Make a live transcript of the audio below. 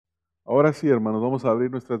Ahora sí, hermanos, vamos a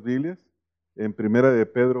abrir nuestras Biblias en Primera de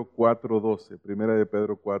Pedro 4:12. Primera de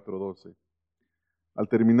Pedro 4:12. Al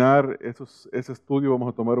terminar ese estudio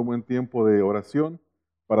vamos a tomar un buen tiempo de oración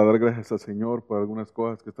para dar gracias al Señor por algunas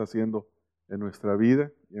cosas que está haciendo en nuestra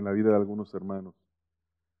vida y en la vida de algunos hermanos.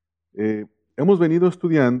 Hemos venido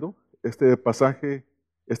estudiando este pasaje,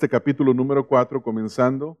 este capítulo número 4,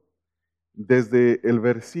 comenzando desde el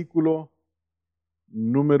versículo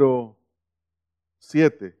número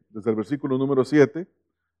 7, desde el versículo número 7,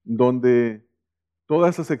 donde toda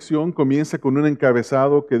esa sección comienza con un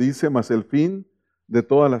encabezado que dice: mas el fin de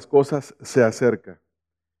todas las cosas se acerca.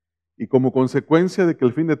 Y como consecuencia de que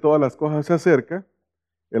el fin de todas las cosas se acerca,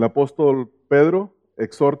 el apóstol Pedro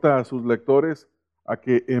exhorta a sus lectores a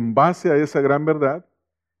que en base a esa gran verdad,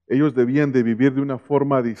 ellos debían de vivir de una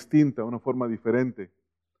forma distinta, una forma diferente.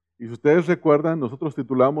 Y si ustedes recuerdan, nosotros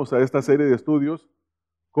titulamos a esta serie de estudios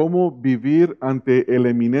 ¿Cómo vivir ante el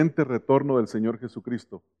eminente retorno del Señor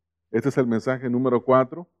Jesucristo? Este es el mensaje número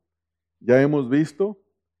 4. Ya hemos visto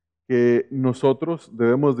que nosotros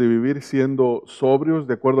debemos de vivir siendo sobrios,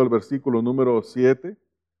 de acuerdo al versículo número 7.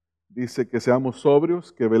 Dice que seamos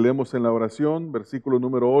sobrios, que velemos en la oración. Versículo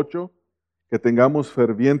número 8, que tengamos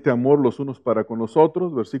ferviente amor los unos para con los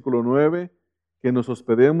otros. Versículo 9, que nos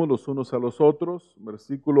hospedemos los unos a los otros.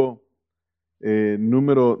 Versículo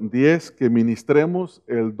número 10, que ministremos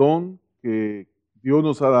el don que Dios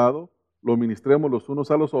nos ha dado, lo ministremos los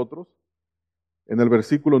unos a los otros. En el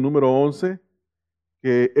versículo número 11,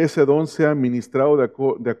 que ese don sea ministrado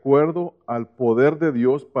de acuerdo al poder de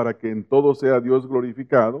Dios para que en todo sea Dios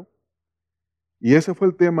glorificado. Y ese fue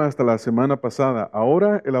el tema hasta la semana pasada.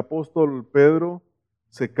 Ahora el apóstol Pedro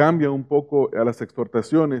se cambia un poco a las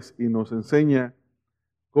exhortaciones y nos enseña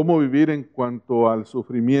cómo vivir en cuanto al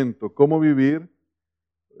sufrimiento, cómo vivir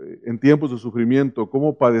en tiempos de sufrimiento,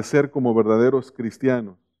 cómo padecer como verdaderos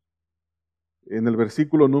cristianos. En el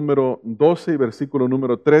versículo número 12 y versículo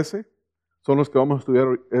número 13 son los que vamos a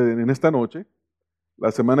estudiar en esta noche.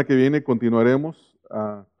 La semana que viene continuaremos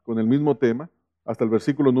con el mismo tema hasta el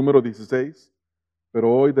versículo número 16, pero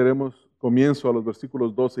hoy daremos comienzo a los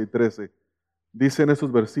versículos 12 y 13. Dicen esos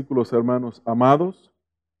versículos, hermanos: amados,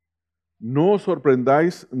 no os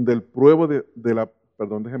sorprendáis del pruebo de la...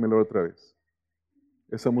 Perdón, déjenme leer otra vez.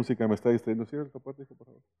 Esa música me está distrayendo. ¿Sí? Esta parte, por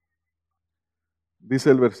favor.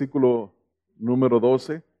 Dice el versículo número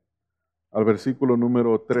 12 al versículo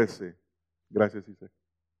número 13. Gracias, Isaac.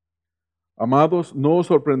 Amados, no os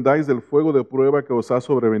sorprendáis del fuego de prueba que os ha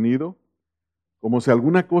sobrevenido, como si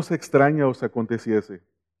alguna cosa extraña os aconteciese,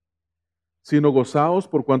 sino gozaos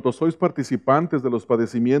por cuanto sois participantes de los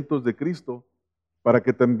padecimientos de Cristo, para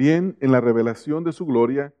que también en la revelación de su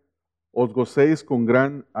gloria os gocéis con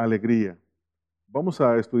gran alegría. Vamos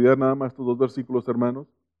a estudiar nada más estos dos versículos, hermanos.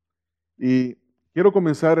 Y quiero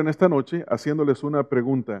comenzar en esta noche haciéndoles una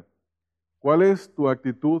pregunta. ¿Cuál es tu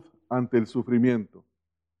actitud ante el sufrimiento?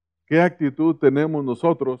 ¿Qué actitud tenemos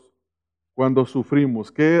nosotros cuando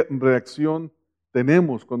sufrimos? ¿Qué reacción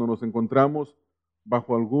tenemos cuando nos encontramos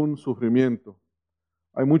bajo algún sufrimiento?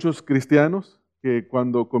 Hay muchos cristianos que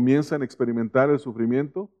cuando comienzan a experimentar el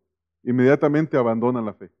sufrimiento, inmediatamente abandonan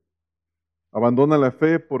la fe. Abandonan la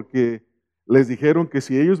fe porque les dijeron que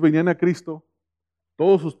si ellos venían a Cristo,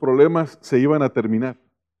 todos sus problemas se iban a terminar.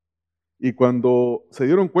 Y cuando se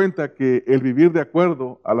dieron cuenta que el vivir de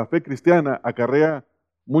acuerdo a la fe cristiana acarrea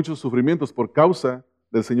muchos sufrimientos por causa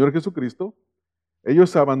del Señor Jesucristo,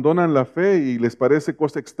 ellos abandonan la fe y les parece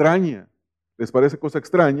cosa extraña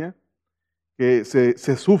que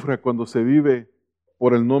se sufra cuando se vive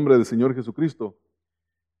por el nombre del Señor Jesucristo.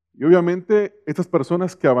 Y obviamente estas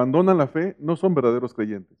personas que abandonan la fe no son verdaderos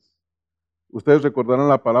creyentes. Ustedes recordarán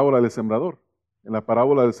la parábola del sembrador. En la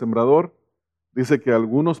parábola del sembrador dice que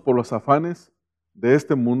algunos por los afanes de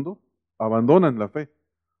este mundo abandonan la fe.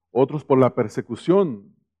 Otros por la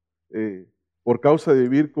persecución, por causa de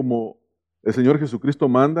vivir como el Señor Jesucristo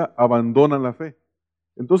manda, abandonan la fe.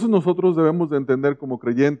 Entonces nosotros debemos de entender como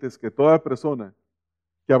creyentes que toda persona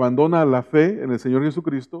que abandona la fe en el Señor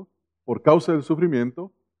Jesucristo por causa del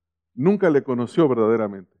sufrimiento, nunca le conoció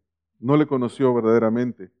verdaderamente. No le conoció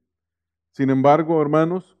verdaderamente. Sin embargo,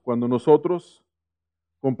 hermanos, cuando nosotros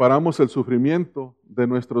comparamos el sufrimiento de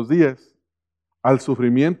nuestros días al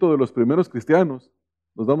sufrimiento de los primeros cristianos,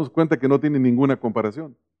 nos damos cuenta que no tiene ninguna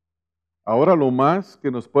comparación. Ahora lo más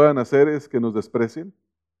que nos puedan hacer es que nos desprecien,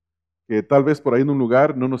 que tal vez por ahí en un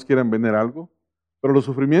lugar no nos quieran vender algo, pero los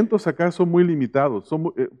sufrimientos acá son muy limitados.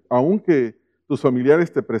 Aunque tus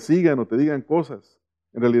familiares te persigan o te digan cosas,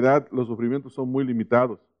 en realidad los sufrimientos son muy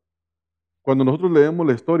limitados. Cuando nosotros leemos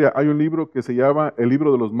la historia, hay un libro que se llama el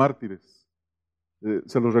libro de los mártires.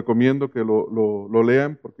 Se los recomiendo que lo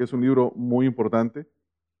lean porque es un libro muy importante.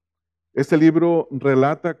 Este libro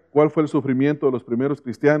relata cuál fue el sufrimiento de los primeros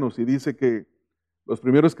cristianos y dice que los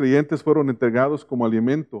primeros creyentes fueron entregados como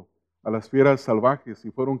alimento a las fieras salvajes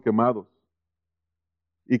y fueron quemados.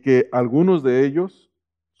 Y que algunos de ellos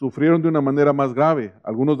sufrieron de una manera más grave.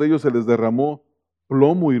 Algunos de ellos se les derramó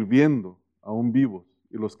plomo hirviendo, aún vivos,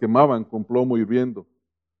 y los quemaban con plomo hirviendo.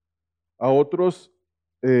 A otros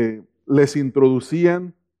les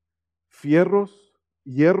introducían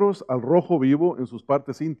hierros al rojo vivo en sus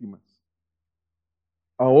partes íntimas.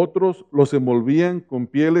 A otros los envolvían con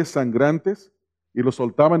pieles sangrantes y los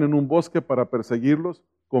soltaban en un bosque para perseguirlos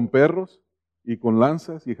con perros y con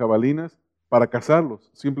lanzas y jabalinas para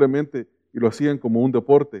cazarlos, simplemente, y lo hacían como un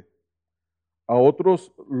deporte. A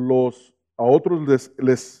otros los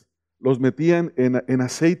metían en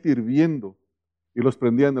aceite hirviendo y los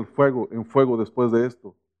prendían en fuego después de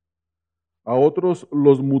esto. A otros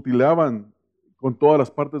los mutilaban con todas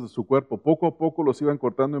las partes de su cuerpo. Poco a poco los iban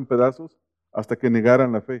cortando en pedazos hasta que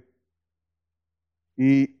negaran la fe.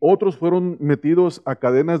 Y otros fueron metidos a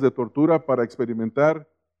cadenas de tortura para experimentar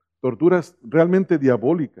torturas realmente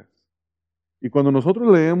diabólicas. Y cuando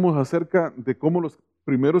nosotros leemos acerca de cómo los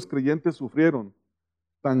primeros creyentes sufrieron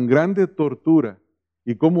tan grande tortura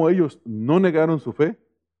y cómo ellos no negaron su fe,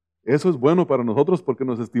 eso es bueno para nosotros porque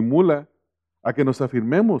nos estimula a que nos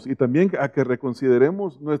afirmemos y también a que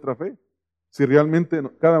reconsideremos nuestra fe. Si realmente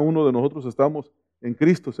cada uno de nosotros estamos en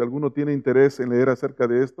Cristo, si alguno tiene interés en leer acerca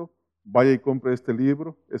de esto, vaya y compre este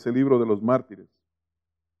libro, es el libro de los mártires.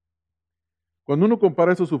 Cuando uno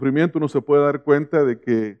compara esos sufrimientos, uno se puede dar cuenta de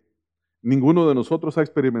que ninguno de nosotros ha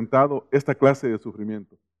experimentado esta clase de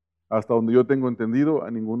sufrimiento. Hasta donde yo tengo entendido,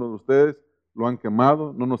 a ninguno de ustedes lo han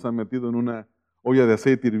quemado, no nos han metido en una olla de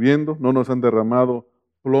aceite hirviendo, no nos han derramado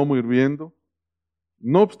plomo hirviendo.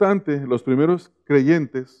 No obstante, los primeros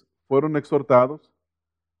creyentes fueron exhortados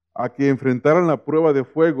a que enfrentaran la prueba de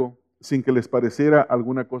fuego sin que les pareciera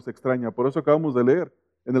alguna cosa extraña. Por eso acabamos de leer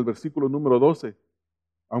en el versículo número 12.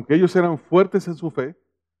 Aunque ellos eran fuertes en su fe,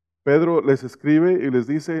 Pedro les escribe y les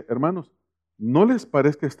dice, hermanos, ¿no les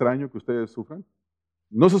parezca extraño que ustedes sufran?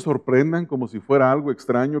 No se sorprendan como si fuera algo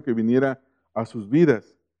extraño que viniera a sus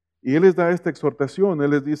vidas. Y él les da esta exhortación,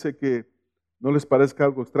 él les dice que no les parezca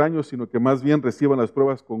algo extraño, sino que más bien reciban las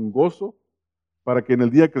pruebas con gozo, para que en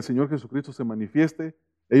el día que el Señor Jesucristo se manifieste,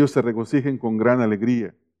 ellos se regocijen con gran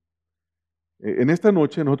alegría. En esta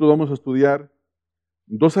noche nosotros vamos a estudiar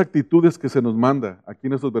dos actitudes que se nos manda aquí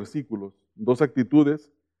en estos versículos, dos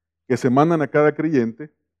actitudes que se mandan a cada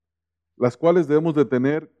creyente, las cuales debemos de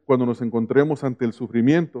tener cuando nos encontremos ante el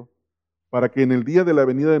sufrimiento, para que en el día de la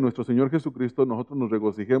venida de nuestro Señor Jesucristo nosotros nos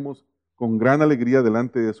regocijemos con gran alegría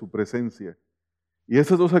delante de su presencia. Y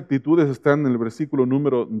esas dos actitudes están en el versículo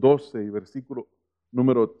número 12 y versículo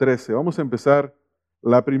número 13. Vamos a empezar.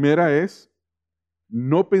 La primera es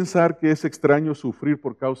no pensar que es extraño sufrir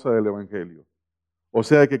por causa del Evangelio. O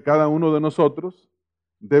sea que cada uno de nosotros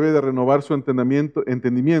debe de renovar su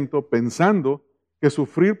entendimiento pensando que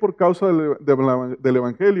sufrir por causa del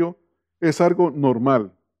Evangelio es algo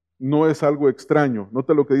normal, no es algo extraño.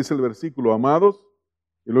 Nota lo que dice el versículo, amados,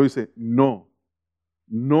 y lo dice, no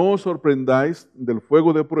os sorprendáis del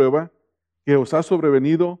fuego de prueba que os ha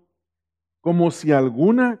sobrevenido como si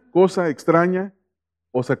alguna cosa extraña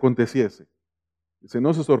os aconteciese. Dice,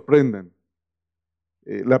 no se sorprendan.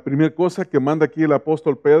 La primera cosa que manda aquí el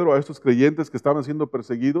apóstol Pedro a estos creyentes que estaban siendo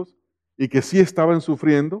perseguidos y que sí estaban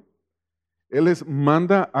sufriendo, él les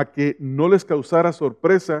manda a que no les causara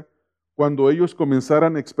sorpresa cuando ellos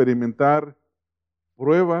comenzaran a experimentar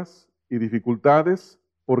pruebas y dificultades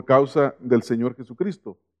por causa del Señor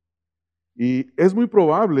Jesucristo. Y es muy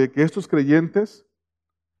probable que estos creyentes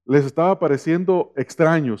les estaba pareciendo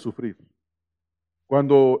extraño sufrir.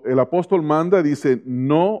 Cuando el apóstol manda, dice,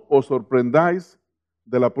 no os sorprendáis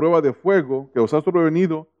de la prueba de fuego que os ha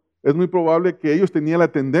sobrevenido, es muy probable que ellos tenían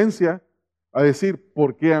la tendencia a decir,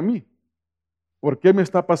 ¿por qué a mí? ¿Por qué me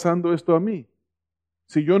está pasando esto a mí?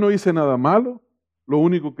 Si yo no hice nada malo, lo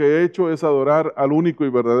único que he hecho es adorar al único y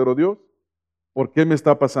verdadero Dios, ¿por qué me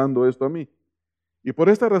está pasando esto a mí? Y por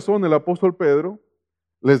esta razón el apóstol Pedro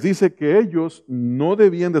les dice que ellos no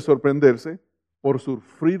debían de sorprenderse por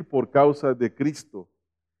sufrir por causa de Cristo.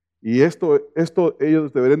 Y esto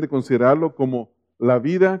ellos deberían de considerarlo como la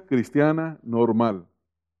vida cristiana normal.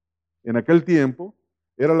 En aquel tiempo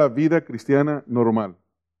era la vida cristiana normal.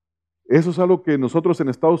 Eso es algo que nosotros en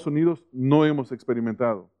Estados Unidos no hemos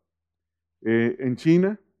experimentado. En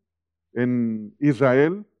China, en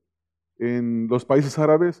Israel, en los países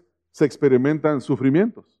árabes, se experimentan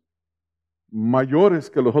sufrimientos mayores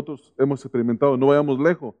que nosotros hemos experimentado. No vayamos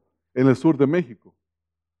lejos. en el sur de México.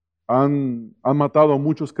 Han matado a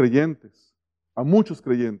muchos creyentes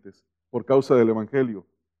por causa del Evangelio.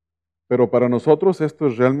 Pero para nosotros esto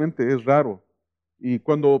realmente es raro. Y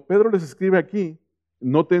cuando Pedro les escribe aquí,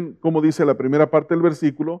 noten cómo dice la primera parte del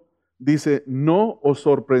versículo, dice, no os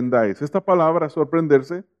sorprendáis. Esta palabra,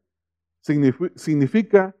 sorprenderse,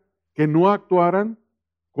 significa que no actuaran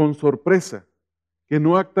con sorpresa, que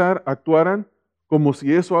no actuaran como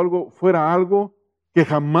si eso fuera algo que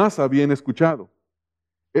jamás habían escuchado.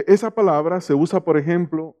 Esa palabra se usa, por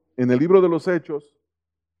ejemplo, en el libro de los Hechos,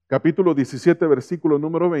 capítulo 17, versículo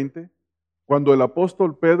número 20, cuando el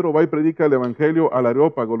apóstol Pedro va y predica el Evangelio al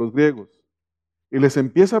Areópago, los griegos, y les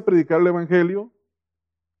empieza a predicar el Evangelio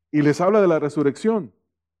y les habla de la resurrección.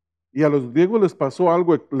 Y a los griegos les pasó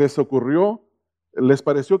algo, les ocurrió, les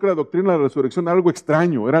pareció que la doctrina de la resurrección era algo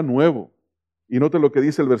extraño, era nuevo. Y note lo que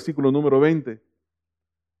dice el versículo número 20.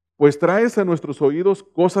 Pues traes a nuestros oídos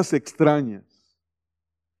cosas extrañas.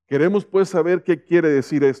 Queremos pues saber qué quiere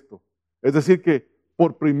decir esto. Es decir, que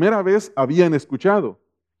por primera vez habían escuchado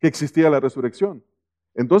que existía la resurrección.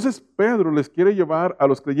 Entonces Pedro les quiere llevar a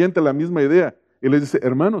los creyentes la misma idea y les dice,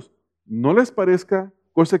 hermanos, no les parezca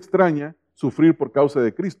cosa extraña sufrir por causa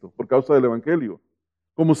de Cristo, por causa del Evangelio,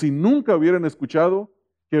 como si nunca hubieran escuchado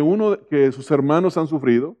que sus hermanos han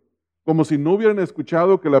sufrido, como si no hubieran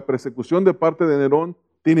escuchado que la persecución de parte de Nerón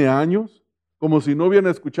tiene años, como si no hubieran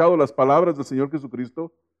escuchado las palabras del Señor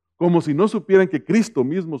Jesucristo, como si no supieran que Cristo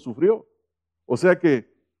mismo sufrió. O sea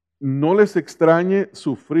que no les extrañe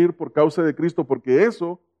sufrir por causa de Cristo, porque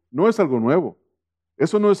eso no es algo nuevo.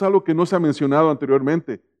 Eso no es algo que no se ha mencionado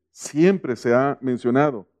anteriormente. Siempre se ha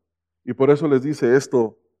mencionado. Y por eso les dice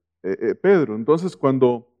esto Pedro. Entonces,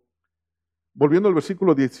 volviendo al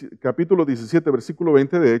capítulo 17, versículo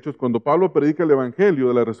 20 de Hechos, cuando Pablo predica el Evangelio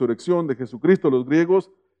de la resurrección de Jesucristo, los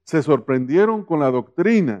griegos se sorprendieron con la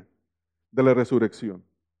doctrina de la resurrección.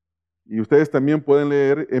 Y ustedes también pueden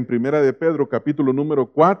leer en Primera de Pedro, capítulo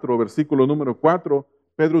número 4, versículo número 4,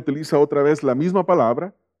 Pedro utiliza otra vez la misma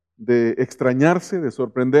palabra de extrañarse, de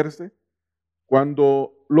sorprenderse.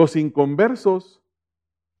 Cuando los inconversos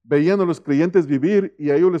veían a los creyentes vivir y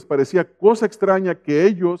a ellos les parecía cosa extraña que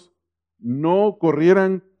ellos no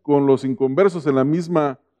corrieran con los inconversos en el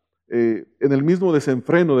mismo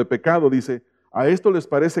desenfreno de pecado, dice, a esto les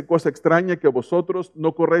parece cosa extraña que vosotros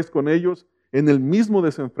no corréis con ellos en el mismo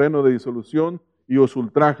desenfreno de disolución y os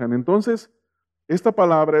ultrajan. Entonces, esta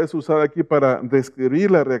palabra es usada aquí para describir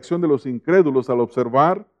la reacción de los incrédulos al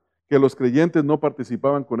observar que los creyentes no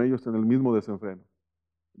participaban con ellos en el mismo desenfreno.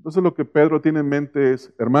 Entonces, lo que Pedro tiene en mente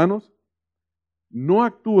es, hermanos, no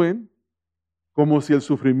actúen como si el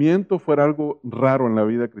sufrimiento fuera algo raro en la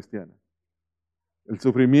vida cristiana. El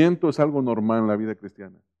sufrimiento es algo normal en la vida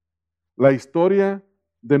cristiana. La historia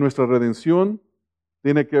de nuestra redención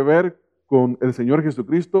tiene que ver con el Señor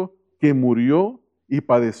Jesucristo que murió y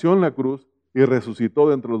padeció en la cruz y resucitó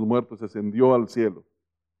de entre los muertos, ascendió al cielo.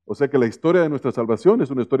 O sea que la historia de nuestra salvación es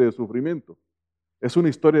una historia de sufrimiento. Es una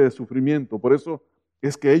historia de sufrimiento. Por eso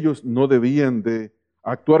es que ellos no debían de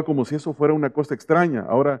actuar como si eso fuera una cosa extraña.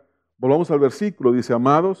 Ahora, volvamos al versículo. Dice,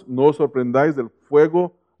 amados, no os sorprendáis del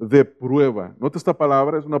fuego de prueba. Nota esta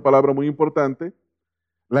palabra, es una palabra muy importante.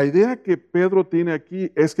 La idea que Pedro tiene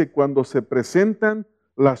aquí es que cuando se presentan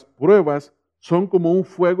las pruebas, son como un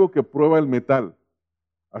fuego que prueba el metal.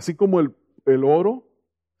 Así como el oro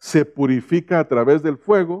se purifica a través del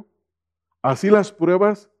fuego, así las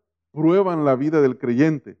pruebas prueban la vida del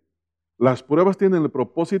creyente. Las pruebas tienen el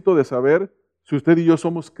propósito de saber si usted y yo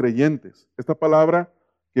somos creyentes. Esta palabra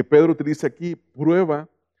que Pedro utiliza aquí, prueba,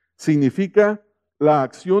 significa la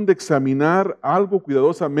acción de examinar algo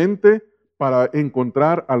cuidadosamente para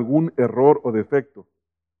encontrar algún error o defecto.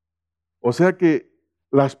 O sea que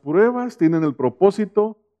las pruebas tienen el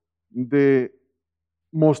propósito de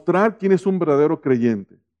mostrar quién es un verdadero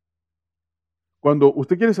creyente. Cuando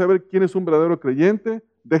usted quiere saber quién es un verdadero creyente,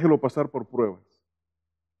 déjelo pasar por pruebas.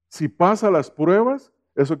 Si pasa las pruebas,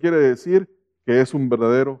 eso quiere decir que es un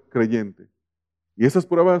verdadero creyente. Y esas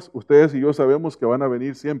pruebas, ustedes y yo sabemos que van a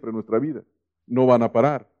venir siempre en nuestra vida. No van a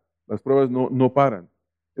parar. Las pruebas no paran.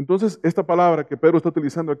 Entonces, esta palabra que Pedro está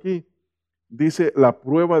utilizando aquí, dice la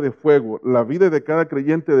prueba de fuego. La vida de cada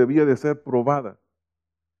creyente debía de ser probada.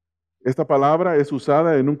 Esta palabra es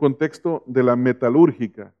usada en un contexto de la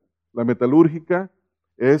metalúrgica. La metalúrgica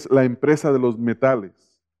es la empresa de los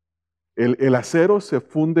metales. El acero se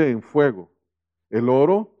funde en fuego. El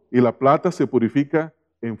oro y la plata se purifica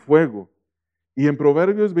en fuego. Y en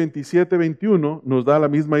Proverbios 27, 21 nos da la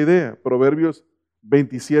misma idea. Proverbios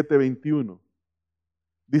 27, 21.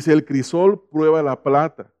 Dice, el crisol prueba la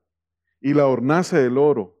plata y la hornaza el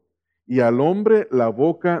oro, y al hombre la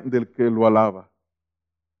boca del que lo alaba.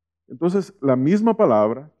 Entonces, la misma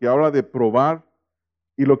palabra que habla de probar,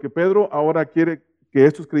 y lo que Pedro ahora quiere que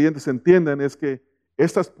estos creyentes entiendan es que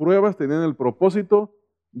estas pruebas tenían el propósito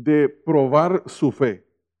de probar su fe,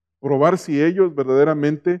 probar si ellos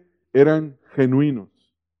verdaderamente eran genuinos.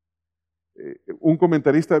 Un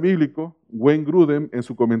comentarista bíblico, Wayne Grudem, en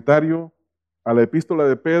su comentario a la epístola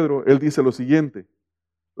de Pedro, él dice lo siguiente: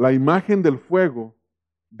 la imagen del fuego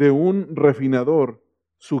de un refinador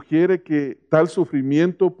sugiere que tal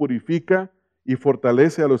sufrimiento purifica y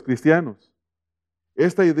fortalece a los cristianos.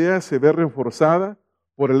 Esta idea se ve reforzada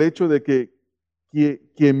por el hecho de que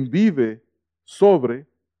quien vive sobre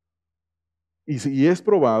y es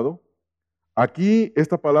probado. Aquí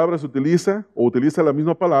esta palabra se utiliza, o utiliza la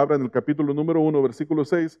misma palabra en el capítulo número 1, versículo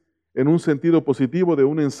 6, en un sentido positivo de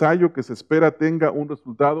un ensayo que se espera tenga un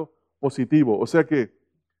resultado positivo. O sea que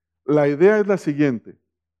la idea es la siguiente: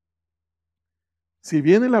 si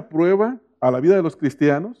viene la prueba a la vida de los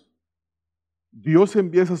cristianos, Dios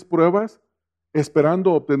envía esas pruebas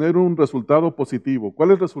esperando obtener un resultado positivo.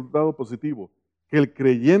 ¿Cuál es el resultado positivo? Que el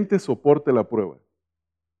creyente soporte la prueba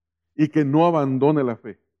y que no abandone la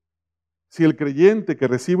fe. Si el creyente que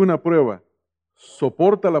recibe una prueba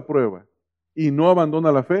soporta la prueba y no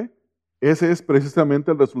abandona la fe, ese es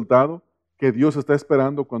precisamente el resultado que Dios está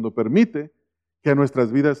esperando cuando permite que a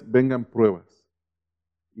nuestras vidas vengan pruebas.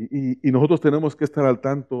 Y nosotros tenemos que estar al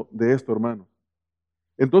tanto de esto, hermanos.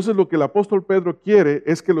 Entonces lo que el apóstol Pedro quiere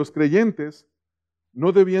es que los creyentes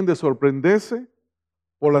no debían de sorprenderse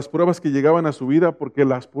por las pruebas que llegaban a su vida, porque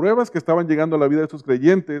las pruebas que estaban llegando a la vida de estos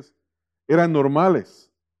creyentes eran normales,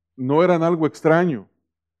 no eran algo extraño.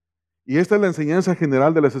 Y esta es la enseñanza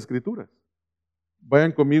general de las Escrituras.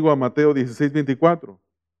 Vayan conmigo a Mateo 16:24.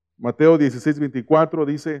 Mateo 16:24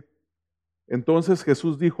 dice: entonces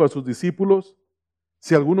Jesús dijo a sus discípulos: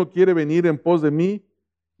 si alguno quiere venir en pos de mí,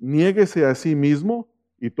 niéguese a sí mismo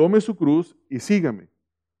y tome su cruz y sígame.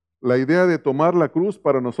 La idea de tomar la cruz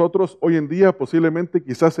para nosotros hoy en día posiblemente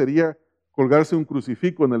quizás sería colgarse un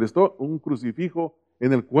crucifijo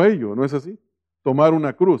en el cuello, ¿no es así? Tomar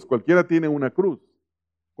una cruz. Cualquiera tiene una cruz.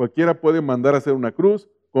 Cualquiera puede mandar a hacer una cruz,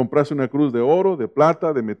 comprarse una cruz de oro, de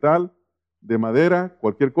plata, de metal, de madera,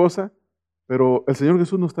 cualquier cosa. Pero el Señor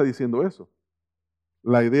Jesús no está diciendo eso.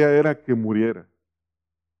 La idea era que muriera.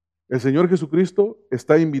 El Señor Jesucristo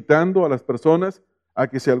está invitando a las personas a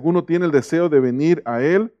que si alguno tiene el deseo de venir a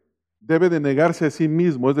Él, debe de negarse a sí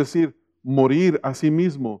mismo, es decir, morir a sí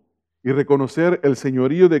mismo y reconocer el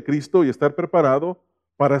señorío de Cristo y estar preparado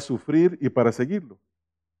para sufrir y para seguirlo.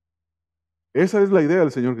 Esa es la idea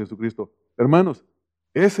del Señor Jesucristo. Hermanos,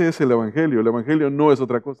 ese es el Evangelio. El Evangelio no es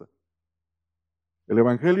otra cosa. El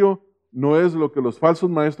Evangelio no es lo que los falsos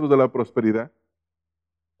maestros de la prosperidad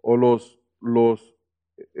o los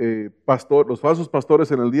falsos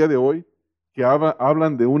pastores en el día de hoy que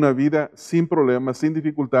hablan de una vida sin problemas, sin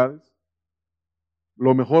dificultades,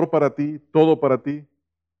 lo mejor para ti, todo para ti,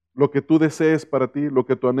 lo que tú desees para ti, lo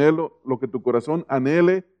que tu corazón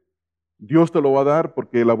anhele, Dios te lo va a dar,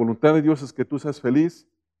 porque la voluntad de Dios es que tú seas feliz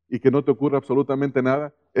y que no te ocurra absolutamente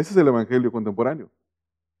nada. Ese es el Evangelio contemporáneo.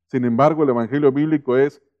 Sin embargo, el Evangelio bíblico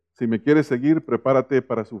es: si me quieres seguir, prepárate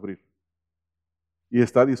para sufrir. Y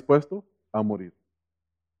está dispuesto a morir.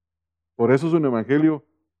 Por eso es un Evangelio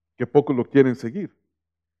que pocos lo quieren seguir.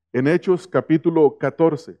 En Hechos capítulo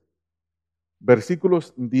 14,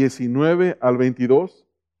 versículos 19 al 22,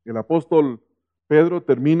 el apóstol Pedro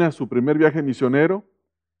termina su primer viaje misionero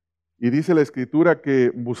y dice la Escritura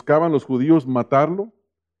que buscaban los judíos matarlo.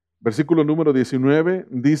 Versículo número 19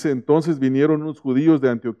 dice: entonces vinieron unos judíos de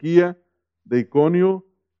Antioquía, de Iconio,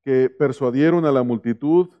 que persuadieron a la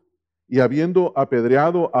multitud y habiendo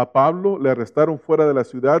apedreado a Pablo, le arrestaron fuera de la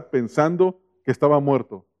ciudad pensando que estaba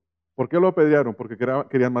muerto. ¿Por qué lo apedrearon? Porque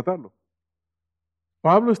querían matarlo.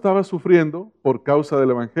 Pablo estaba sufriendo por causa del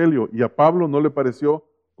Evangelio y a Pablo no le pareció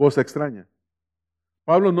cosa extraña.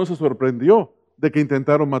 Pablo no se sorprendió de que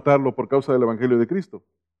intentaron matarlo por causa del Evangelio de Cristo.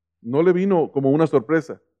 No le vino como una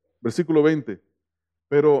sorpresa. Versículo 20.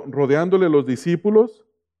 Pero rodeándole los discípulos,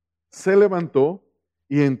 se levantó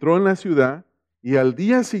y entró en la ciudad, y al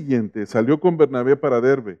día siguiente salió con Bernabé para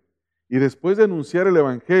Derbe. Y después de anunciar el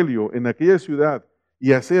Evangelio en aquella ciudad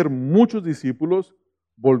y hacer muchos discípulos,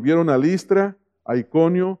 volvieron a Listra, a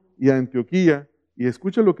Iconio y a Antioquía. Y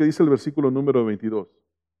escucha lo que dice el versículo número 22.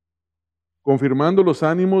 Confirmando los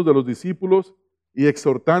ánimos de los discípulos y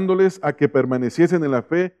exhortándoles a que permaneciesen en la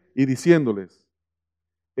fe y diciéndoles: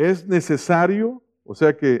 es necesario, o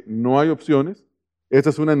sea que no hay opciones, esta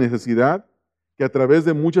es una necesidad, que a través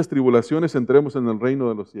de muchas tribulaciones entremos en el reino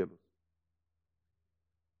de los cielos,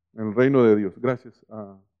 en el reino de Dios. Gracias.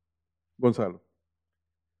 Gonzalo.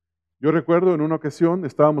 Yo recuerdo en una ocasión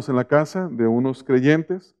estábamos en la casa de unos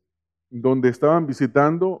creyentes donde estaban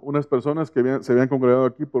visitando unas personas que se habían congregado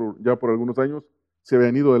aquí ya por algunos años, se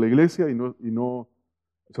habían ido de la iglesia y no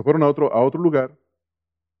se fueron a otro lugar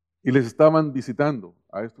y les estaban visitando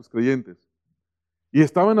a estos creyentes. Y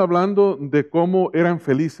estaban hablando de cómo eran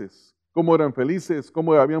felices, cómo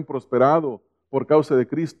habían prosperado por causa de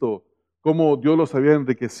Cristo, cómo Dios los había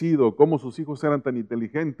enriquecido, cómo sus hijos eran tan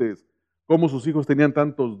inteligentes, cómo sus hijos tenían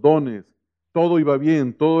tantos dones. Todo iba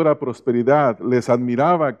bien, todo era prosperidad. Les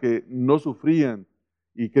admiraba que no sufrían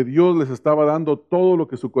y que Dios les estaba dando todo lo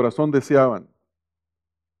que su corazón deseaban.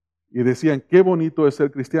 Y decían, qué bonito es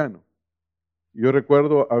ser cristiano. Y yo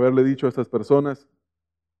recuerdo haberle dicho a estas personas,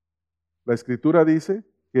 la Escritura dice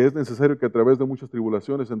que es necesario que a través de muchas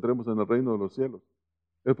tribulaciones entremos en el reino de los cielos.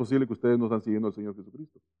 Es posible que ustedes no están siguiendo al Señor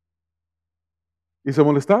Jesucristo. Y se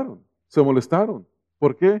molestaron.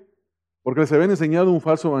 ¿Por qué? Porque les habían enseñado un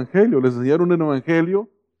falso evangelio, les enseñaron un evangelio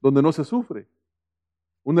donde no se sufre.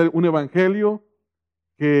 Un evangelio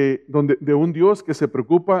de un Dios que se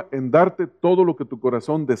preocupa en darte todo lo que tu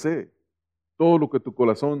corazón desee, todo lo que tu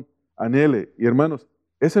corazón anhele. Y hermanos,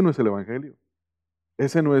 ese no es el evangelio.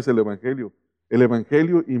 Ese no es el evangelio. El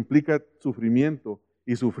evangelio implica sufrimiento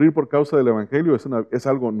y sufrir por causa del evangelio es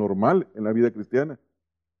algo normal en la vida cristiana.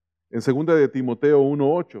 En 2 de Timoteo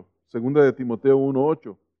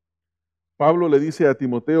 1:8, Pablo le dice a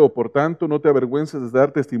Timoteo, por tanto, no te avergüences de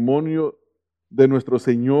dar testimonio de nuestro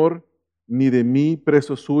Señor, ni de mí,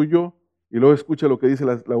 preso suyo. Y luego escucha lo que dice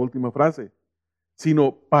la última frase,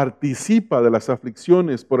 sino participa de las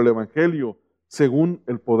aflicciones por el evangelio según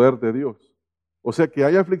el poder de Dios. O sea que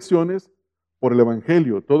hay aflicciones por el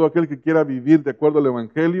evangelio. Todo aquel que quiera vivir de acuerdo al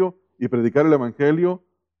evangelio y predicar el evangelio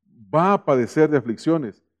va a padecer de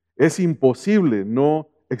aflicciones. Es imposible no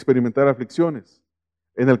experimentar aflicciones.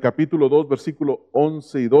 En el capítulo 2, versículo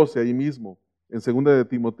 11 y 12, ahí mismo, en 2 de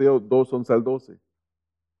Timoteo 2, 11 al 12.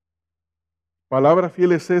 Palabra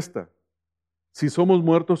fiel es esta: si somos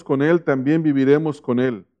muertos con Él, también viviremos con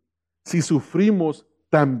Él. Si sufrimos,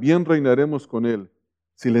 también reinaremos con Él.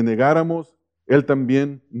 Si le negáramos, Él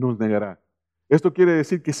también nos negará. Esto quiere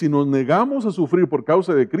decir que si nos negamos a sufrir por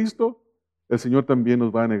causa de Cristo, el Señor también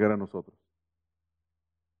nos va a negar a nosotros.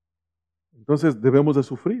 Entonces debemos de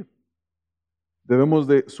sufrir. Debemos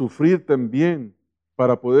de sufrir también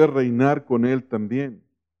para poder reinar con Él también.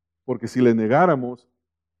 Porque si le negáramos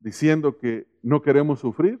diciendo que no queremos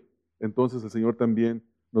sufrir, entonces el Señor también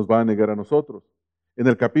nos va a negar a nosotros. En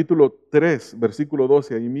el capítulo 3, versículo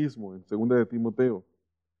 12, ahí mismo, en 2 de Timoteo.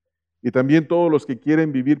 Y también todos los que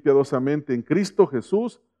quieren vivir piadosamente en Cristo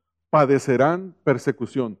Jesús padecerán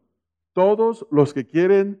persecución. Todos los que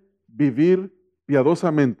quieren vivir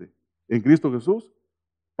piadosamente en Cristo Jesús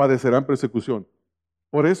padecerán persecución.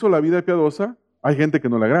 Por eso la vida piadosa hay gente que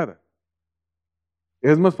no le agrada.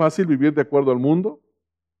 Es más fácil vivir de acuerdo al mundo,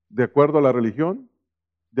 de acuerdo a la religión,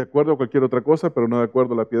 de acuerdo a cualquier otra cosa, pero no de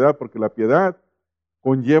acuerdo a la piedad, porque la piedad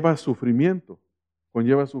conlleva sufrimiento,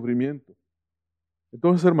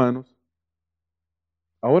 Entonces, hermanos,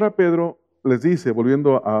 ahora Pedro les dice,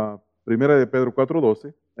 volviendo a 1 de Pedro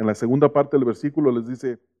 4:12, en la segunda parte del versículo les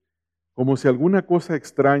dice, como si alguna cosa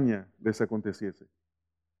extraña les aconteciese.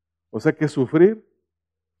 O sea que sufrir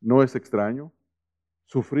no es extraño,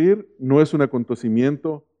 sufrir no es un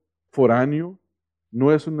acontecimiento foráneo,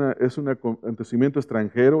 no es un acontecimiento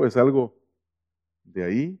extranjero, es algo de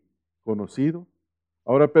ahí, conocido.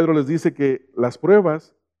 Ahora Pedro les dice que las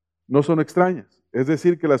pruebas no son extrañas, es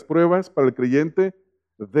decir, que las pruebas para el creyente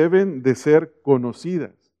deben de ser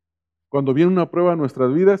conocidas. Cuando viene una prueba a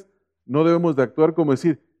nuestras vidas, no debemos de actuar como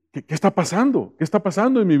decir, ¿qué está pasando? ¿Qué está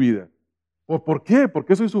pasando en mi vida? ¿Por qué? ¿Por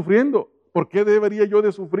qué estoy sufriendo? ¿Por qué debería yo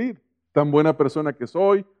de sufrir? Tan buena persona que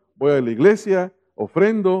soy, voy a la iglesia,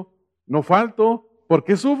 ofrendo, no falto, ¿por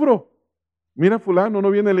qué sufro? Mira, fulano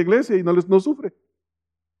no viene a la iglesia y no sufre.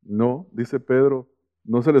 No, dice Pedro,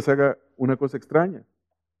 no se les haga una cosa extraña.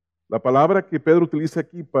 La palabra que Pedro utiliza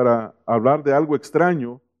aquí para hablar de algo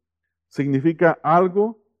extraño significa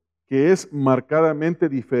algo que es marcadamente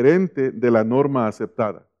diferente de la norma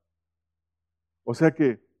aceptada. O sea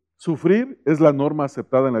que sufrir es la norma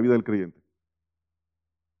aceptada en la vida del creyente.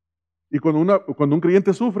 Y cuando un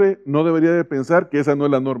creyente sufre, no debería de pensar que esa no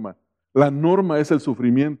es la norma. La norma es el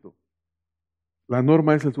sufrimiento. La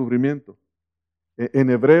norma es el sufrimiento. En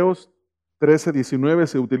Hebreos 13:19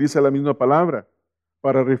 se utiliza la misma palabra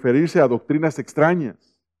para referirse a doctrinas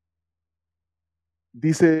extrañas.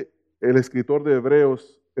 Dice el escritor de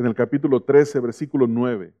Hebreos en el capítulo 13, versículo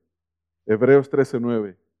 9, Hebreos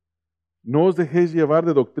 13:9, no os dejéis llevar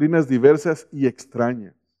de doctrinas diversas y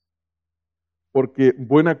extrañas, porque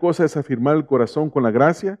buena cosa es afirmar el corazón con la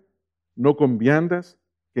gracia, no con viandas,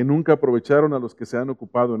 que nunca aprovecharon a los que se han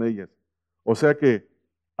ocupado en ellas. O sea que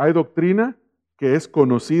hay doctrina que es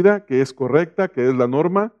conocida, que es correcta, que es la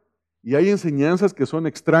norma, y hay enseñanzas que son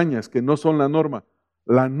extrañas, que no son la norma.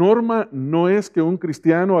 La norma no es que un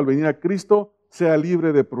cristiano al venir a Cristo sea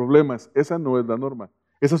libre de problemas. Esa no es la norma.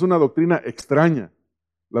 Esa es una doctrina extraña.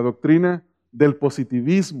 La doctrina del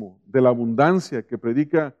positivismo, de la abundancia que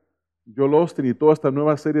predica Joel Osteen y toda esta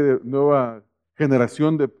nueva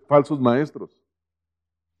generación de falsos maestros.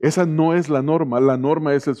 Esa no es la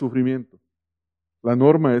norma es el sufrimiento. La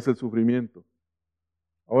norma es el sufrimiento.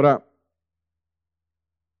 Ahora,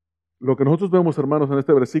 lo que nosotros vemos, hermanos, en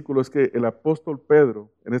este versículo es que el apóstol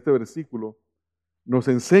Pedro, en este versículo, nos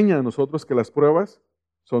enseña a nosotros que las pruebas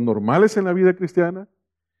son normales en la vida cristiana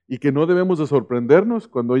y que no debemos de sorprendernos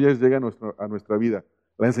cuando ellas llegan a nuestra vida.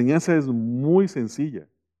 La enseñanza es muy sencilla.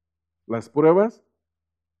 Las pruebas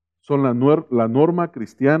son la norma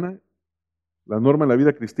cristiana, la norma en la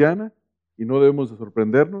vida cristiana, y no debemos de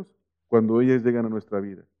sorprendernos cuando ellas llegan a nuestra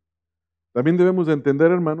vida. También debemos de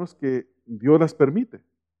entender, hermanos, que Dios las permite.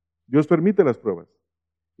 Dios permite las pruebas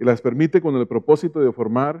y las permite con el propósito de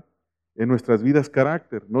formar en nuestras vidas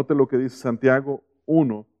carácter. Note lo que dice Santiago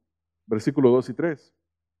 1, versículos 2 y 3.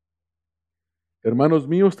 Hermanos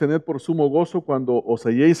míos, tened por sumo gozo cuando os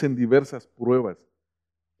halléis en diversas pruebas.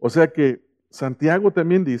 O sea que Santiago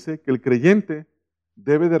también dice que el creyente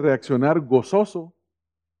debe de reaccionar gozoso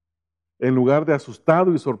en lugar de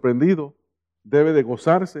asustado y sorprendido. Debe de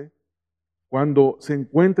gozarse cuando se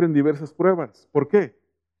encuentre en diversas pruebas. ¿Por qué?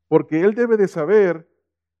 Porque él debe de saber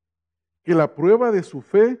que la prueba de su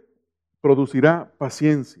fe producirá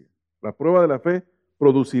paciencia. La prueba de la fe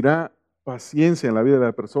producirá paciencia en la vida de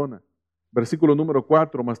la persona. Versículo número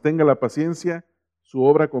 4, mas tenga la paciencia su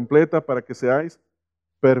obra completa para que seáis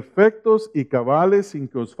perfectos y cabales sin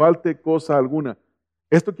que os falte cosa alguna.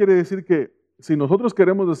 Esto quiere decir que si nosotros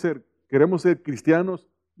queremos ser cristianos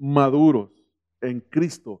maduros en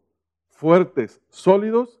Cristo, fuertes,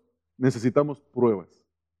 sólidos, necesitamos pruebas.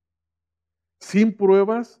 Sin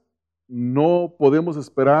pruebas no podemos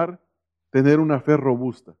esperar tener una fe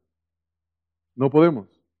robusta. No podemos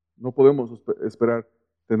esperar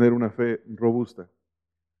tener una fe robusta.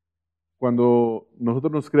 Cuando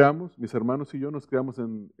nosotros nos creamos, mis hermanos y yo nos creamos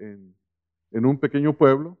en un pequeño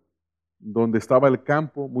pueblo donde estaba el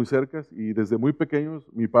campo muy cerca y desde muy pequeños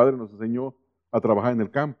mi padre nos enseñó a trabajar en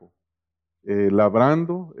el campo,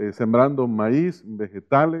 labrando, sembrando maíz,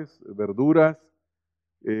 vegetales, verduras,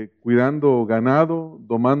 cuidando ganado,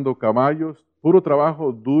 domando caballos, puro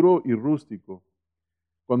trabajo duro y rústico.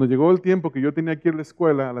 Cuando llegó el tiempo que yo tenía que ir a la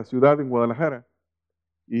escuela, a la ciudad en Guadalajara,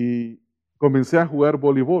 y comencé a jugar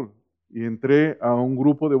voleibol, y entré a un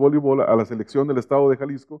grupo de voleibol, a la selección del estado de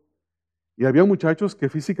Jalisco, y había muchachos que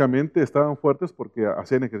físicamente estaban fuertes porque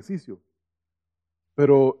hacían ejercicio.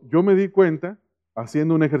 Pero yo me di cuenta,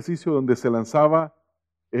 haciendo un ejercicio donde se lanzaba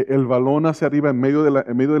el balón hacia arriba en medio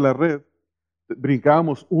de la red,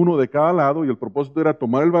 brincábamos uno de cada lado y el propósito era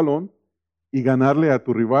tomar el balón y ganarle a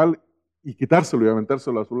tu rival y quitárselo y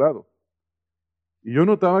aventárselo a su lado. Y yo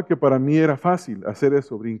notaba que para mí era fácil hacer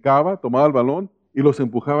eso. Brincaba, tomaba el balón y los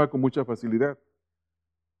empujaba con mucha facilidad.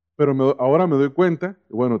 Pero ahora me doy cuenta,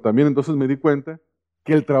 bueno, también entonces me di cuenta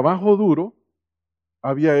que el trabajo duro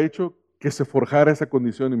había hecho que se forjara esa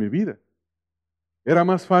condición en mi vida. Era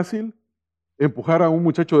más fácil empujar a un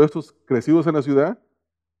muchacho de estos crecidos en la ciudad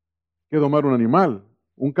que domar un animal.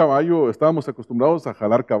 Un caballo, estábamos acostumbrados a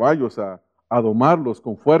jalar caballos, a domarlos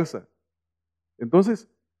con fuerza. Entonces,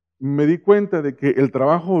 me di cuenta de que el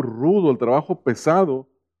trabajo rudo, el trabajo pesado,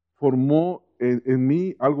 formó en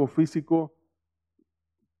mí algo físico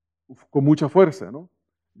con mucha fuerza, ¿no?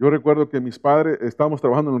 Yo recuerdo que mis padres estábamos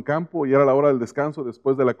trabajando en el campo y era la hora del descanso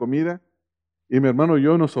después de la comida y mi hermano y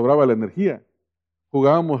yo nos sobraba la energía.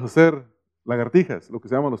 Jugábamos a hacer lagartijas, lo que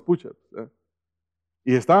se llaman los push-ups, ¿eh?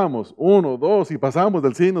 Y estábamos, 1, 2, y pasábamos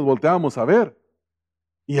del cine y nos volteábamos a ver.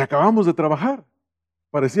 Y acabamos de trabajar.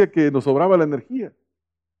 Parecía que nos sobraba la energía.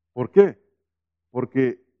 ¿Por qué?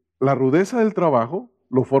 Porque la rudeza del trabajo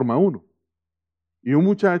lo forma uno. Y un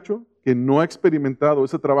muchacho que no ha experimentado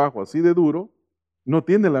ese trabajo así de duro, no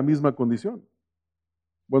tiene la misma condición.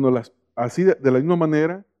 Bueno, así de la misma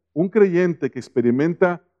manera, un creyente que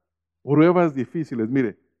experimenta pruebas difíciles,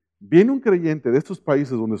 mire, viene un creyente de estos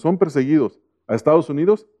países donde son perseguidos a Estados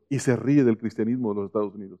Unidos y se ríe del cristianismo de los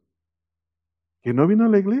Estados Unidos. Que no vino a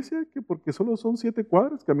la iglesia, que porque solo son 7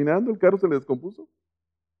 cuadras caminando, el carro se le descompuso.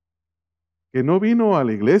 Que no vino a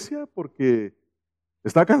la iglesia porque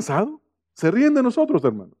está cansado. Se ríen de nosotros,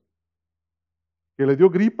 hermanos. Que le dio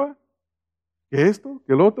gripa, que esto,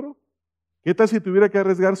 que el otro. ¿Qué tal si tuviera que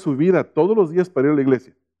arriesgar su vida todos los días para ir a la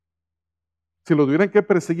iglesia? Si lo tuvieran que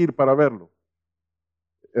perseguir para verlo.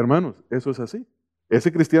 Hermanos, eso es así.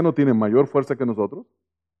 Ese cristiano tiene mayor fuerza que nosotros.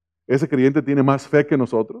 Ese creyente tiene más fe que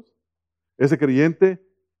nosotros. Ese creyente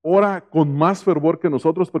ora con más fervor que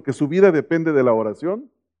nosotros porque su vida depende de la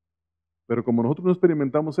oración. Pero como nosotros no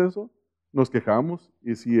experimentamos eso, nos quejamos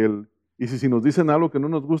y si nos dicen algo que no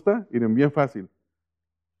nos gusta, miren, bien fácil.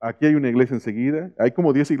 Aquí hay una iglesia enseguida, hay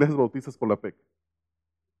como 10 iglesias bautistas por la PEC.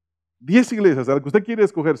 10 iglesias, a la que usted quiere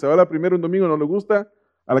escoger, se va a la primera un domingo, no le gusta,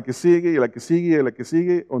 a la que sigue, y a la que sigue, y a la que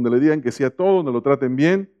sigue, donde le digan que sí a todo, donde lo traten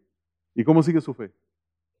bien. ¿Y cómo sigue su fe?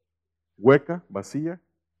 Hueca, vacía,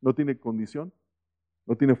 no tiene condición,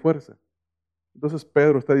 no tiene fuerza. Entonces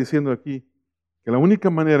Pedro está diciendo aquí que la única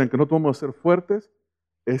manera en que no vamos a ser fuertes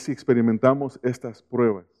es si experimentamos estas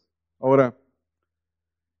pruebas. Ahora,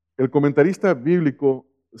 el comentarista bíblico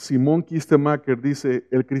Simón Kistemaker dice,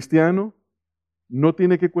 el cristiano no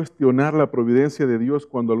tiene que cuestionar la providencia de Dios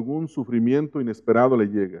cuando algún sufrimiento inesperado le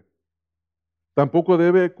llega. Tampoco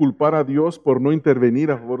debe culpar a Dios por no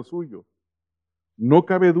intervenir a favor suyo. No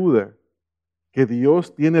cabe duda que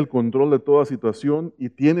Dios tiene el control de toda situación y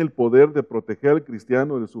tiene el poder de proteger al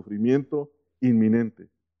cristiano del sufrimiento inminente.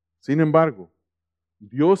 Sin embargo,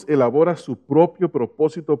 Dios elabora su propio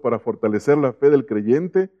propósito para fortalecer la fe del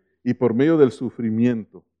creyente y por medio del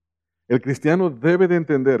sufrimiento. El cristiano debe de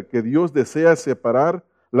entender que Dios desea separar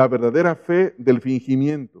la verdadera fe del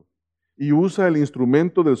fingimiento y usa el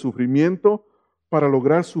instrumento del sufrimiento para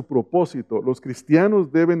lograr su propósito. Los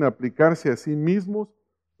cristianos deben aplicarse a sí mismos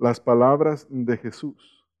las palabras de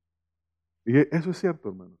Jesús. Y eso es cierto,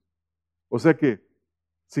 hermanos. O sea que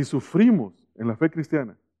si sufrimos en la fe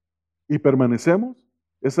cristiana y permanecemos,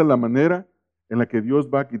 esa es la manera en la que Dios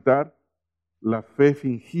va a quitar la fe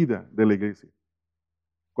fingida de la iglesia.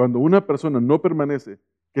 Cuando una persona no permanece,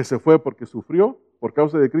 que se fue porque sufrió por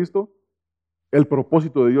causa de Cristo, el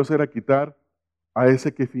propósito de Dios era quitar a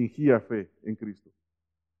ese que fingía fe en Cristo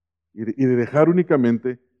y de dejar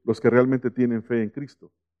únicamente los que realmente tienen fe en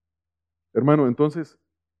Cristo. Hermano, entonces,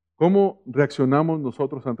 ¿cómo reaccionamos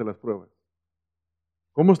nosotros ante las pruebas?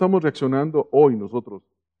 ¿Cómo estamos reaccionando hoy nosotros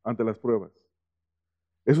ante las pruebas?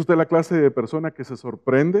 ¿Es usted la clase de persona que se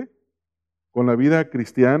sorprende con la vida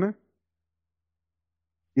cristiana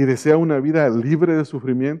y desea una vida libre de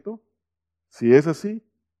sufrimiento? Si es así,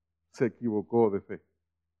 se equivocó de fe.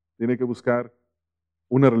 Tiene que buscar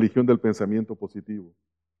una religión del pensamiento positivo.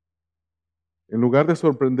 En lugar de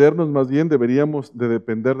sorprendernos, más bien deberíamos de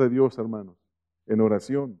depender de Dios, hermanos, en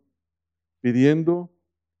oración, pidiendo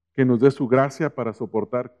que nos dé su gracia para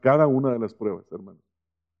soportar cada una de las pruebas, hermanos.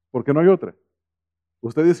 Porque no hay otra.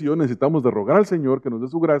 Ustedes y yo necesitamos de rogar al Señor que nos dé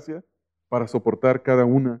su gracia para soportar cada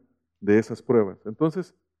una de esas pruebas.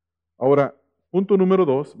 Entonces, ahora, punto número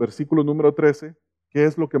 2, versículo número 13, ¿qué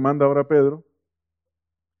es lo que manda ahora Pedro?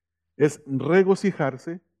 Es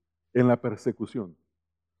regocijarse en la persecución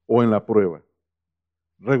o en la prueba.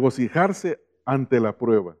 Regocijarse ante la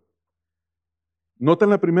prueba. Noten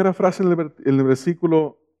la primera frase en el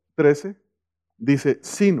versículo 13, dice,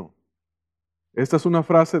 sino. Esta es una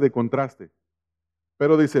frase de contraste.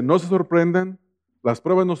 Pero dice, no se sorprendan, las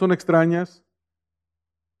pruebas no son extrañas.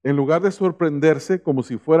 En lugar de sorprenderse como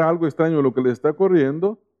si fuera algo extraño lo que les está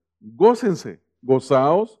ocurriendo, gócense,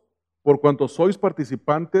 gozaos, por cuanto sois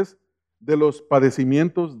participantes de los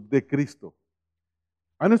padecimientos de Cristo.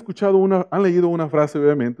 ¿Han leído una frase,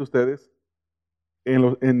 obviamente, ustedes?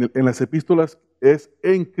 En las epístolas es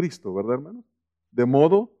en Cristo, ¿verdad, hermanos? De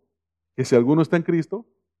modo que si alguno está en Cristo,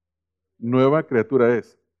 nueva criatura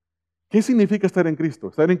es. ¿Qué significa estar en Cristo?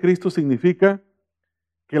 Estar en Cristo significa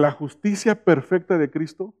que la justicia perfecta de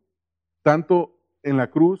Cristo, tanto en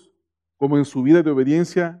la cruz como en su vida de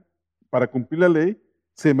obediencia para cumplir la ley,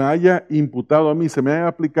 se me haya imputado a mí, se me haya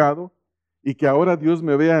aplicado, y que ahora Dios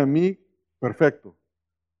me vea a mí perfecto,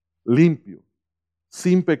 limpio,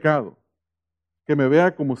 sin pecado, que me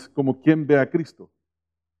vea como quien ve a Cristo.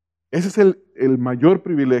 Ese es el mayor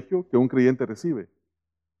privilegio que un creyente recibe,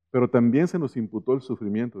 pero también se nos imputó el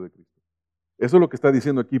sufrimiento de Cristo. Eso es lo que está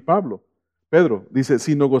diciendo aquí Pedro dice,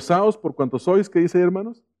 sino gozaos por cuanto sois, ¿qué dice,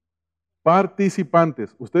 hermanos?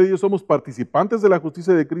 Participantes. Usted y yo somos participantes de la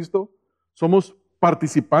justicia de Cristo, somos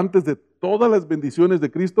participantes de todas las bendiciones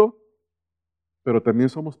de Cristo, pero también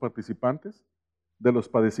somos participantes de los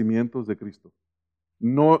padecimientos de Cristo.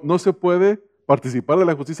 No se puede participar de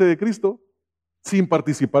la justicia de Cristo sin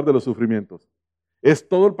participar de los sufrimientos. Es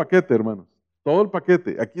todo el paquete, hermanos, todo el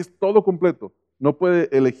paquete. Aquí es todo completo. No puede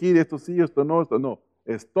elegir esto sí, esto no, esto no.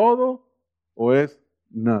 Es todo o es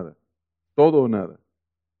nada. Todo o nada.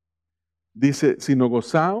 Dice, sino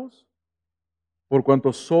gozaos por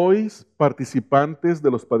cuanto sois participantes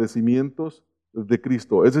de los padecimientos de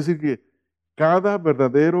Cristo. Es decir, que cada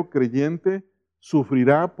verdadero creyente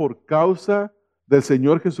sufrirá por causa del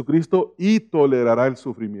Señor Jesucristo y tolerará el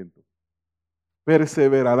sufrimiento.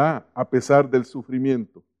 Perseverará a pesar del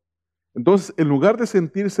sufrimiento. Entonces, en lugar de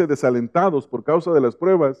sentirse desalentados por causa de las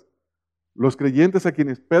pruebas, los creyentes a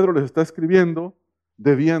quienes Pedro les está escribiendo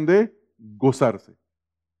debían de gozarse.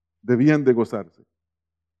 Debían de gozarse.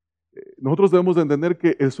 Nosotros debemos de entender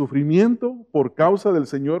que el sufrimiento por causa del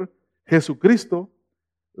Señor Jesucristo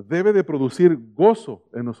debe de producir gozo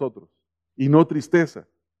en nosotros y no tristeza.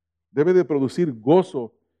 Debe de producir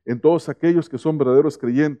gozo en todos aquellos que son verdaderos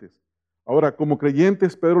creyentes. Ahora, como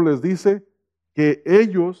creyentes, Pedro les dice que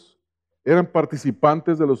ellos eran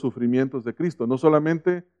participantes de los sufrimientos de Cristo, no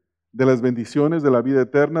solamente de las bendiciones de la vida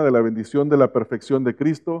eterna, de la bendición de la perfección de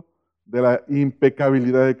Cristo, de la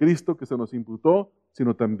impecabilidad de Cristo que se nos imputó,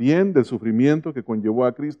 sino también del sufrimiento que conllevó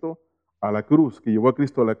a Cristo a la cruz, que llevó a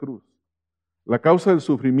Cristo a la cruz. La causa del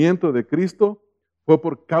sufrimiento de Cristo fue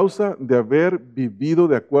por causa de haber vivido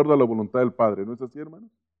de acuerdo a la voluntad del Padre. ¿No es así, hermanos?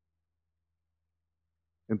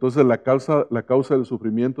 Entonces la causa del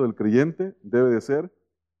sufrimiento del creyente debe de ser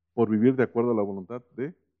por vivir de acuerdo a la voluntad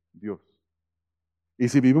de Dios. Y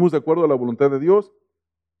si vivimos de acuerdo a la voluntad de Dios,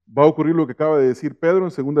 va a ocurrir lo que acaba de decir Pedro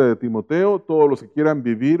en 2 de Timoteo: todos los que quieran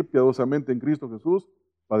vivir piadosamente en Cristo Jesús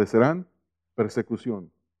padecerán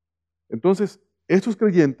persecución. Entonces, estos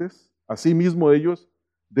creyentes, asimismo ellos,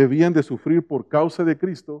 debían de sufrir por causa de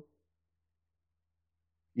Cristo,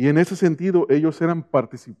 y en ese sentido ellos eran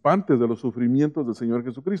participantes de los sufrimientos del Señor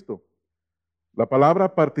Jesucristo. La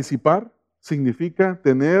palabra participar significa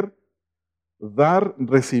tener, dar,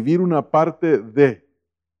 recibir una parte de.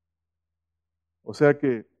 O sea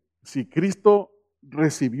que si Cristo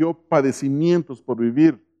recibió padecimientos por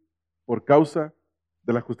vivir por causa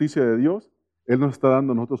de la justicia de Dios, Él nos está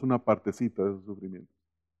dando a nosotros una partecita de su sufrimiento.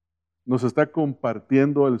 Nos está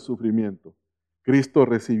compartiendo el sufrimiento. Cristo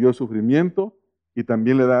recibió sufrimiento y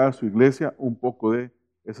también le da a su iglesia un poco de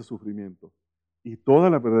ese sufrimiento. Y toda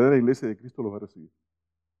la verdadera iglesia de Cristo lo va a recibir.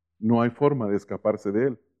 No hay forma de escaparse de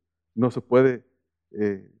Él. No se puede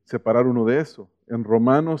separar uno de eso. En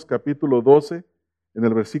Romanos capítulo 12, en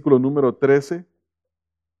el versículo número 13,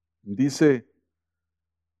 dice,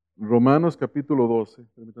 Romanos capítulo 12,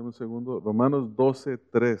 permítame un segundo, Romanos 12,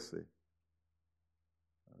 13.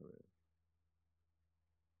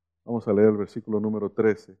 Vamos a leer el versículo número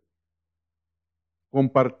 13.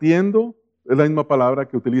 Compartiendo, es la misma palabra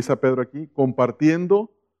que utiliza Pedro aquí,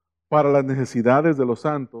 compartiendo para las necesidades de los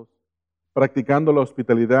santos, practicando la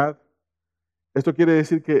hospitalidad. Esto quiere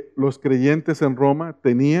decir que los creyentes en Roma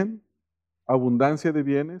tenían abundancia de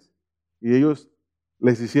bienes y ellos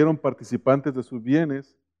les hicieron participantes de sus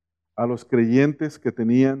bienes a los creyentes que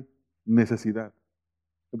tenían necesidad.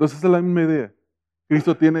 Entonces esa es la misma idea.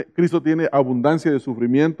 Cristo tiene abundancia de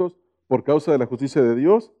sufrimientos por causa de la justicia de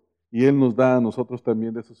Dios y Él nos da a nosotros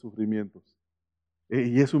también de esos sufrimientos.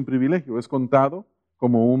 Y es un privilegio, es contado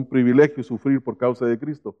como un privilegio sufrir por causa de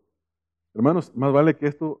Cristo. Hermanos, más vale que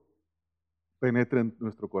esto penetre en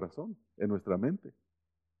nuestro corazón, en nuestra mente.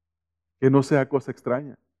 Que no sea cosa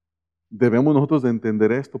extraña. Debemos nosotros de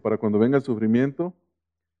entender esto para cuando venga el sufrimiento,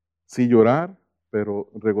 sí llorar, pero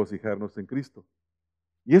regocijarnos en Cristo.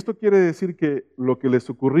 Y esto quiere decir que lo que les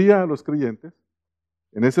ocurría a los creyentes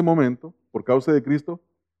en ese momento, por causa de Cristo,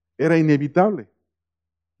 era inevitable.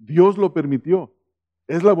 Dios lo permitió.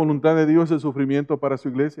 Es la voluntad de Dios el sufrimiento para su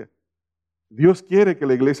iglesia. Dios quiere que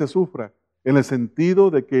la iglesia sufra, en el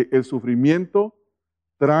sentido de que el sufrimiento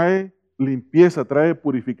trae limpieza, trae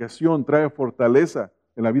purificación, trae fortaleza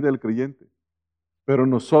en la vida del creyente. Pero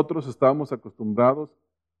nosotros estamos acostumbrados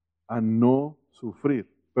a no sufrir.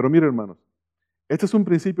 Pero mire, hermanos, este es un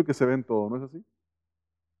principio que se ve en todo, ¿no es así?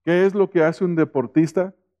 ¿Qué es lo que hace un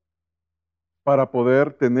deportista para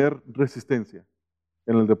poder tener resistencia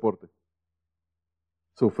en el deporte?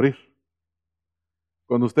 Sufrir.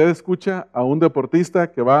 Cuando usted escucha a un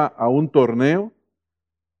deportista que va a un torneo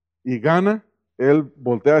y gana, él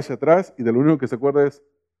voltea hacia atrás y de lo único que se acuerda es: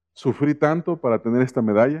 sufrí tanto para tener esta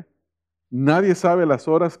medalla. Nadie sabe las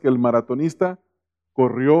horas que el maratonista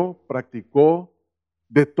corrió, practicó,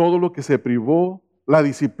 de todo lo que se privó, la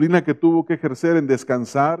disciplina que tuvo que ejercer en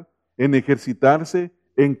descansar, en ejercitarse,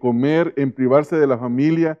 en comer, en privarse de la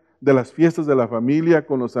familia, de las fiestas de la familia,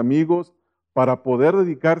 con los amigos, para poder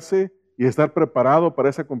dedicarse y estar preparado para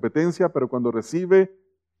esa competencia. Pero cuando recibe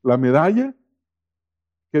la medalla,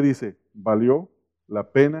 ¿qué dice? Valió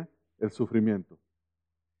la pena el sufrimiento.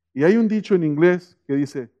 Y hay un dicho en inglés que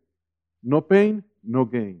dice: no pain, no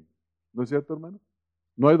gain. ¿No es cierto, hermano?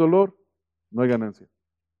 No hay dolor, no hay ganancia.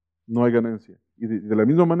 No hay ganancia. y de la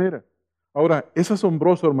misma manera. Ahora, es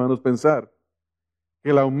asombroso, hermanos, pensar que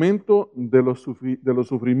el aumento de los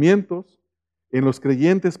sufrimientos en los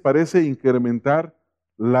creyentes parece incrementar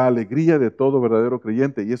la alegría de todo verdadero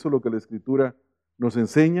creyente. Y eso es lo que la Escritura nos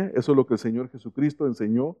enseña, eso es lo que el Señor Jesucristo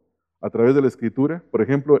enseñó a través de la Escritura. Por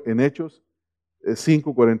ejemplo, en Hechos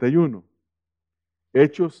 5:41.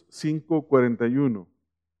 Hechos 5:41.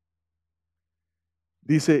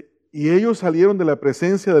 Dice, y ellos salieron de la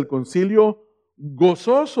presencia del concilio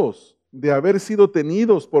gozosos de haber sido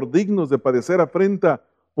tenidos por dignos de padecer afrenta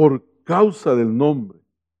por causa del nombre.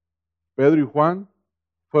 Pedro y Juan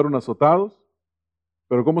fueron azotados,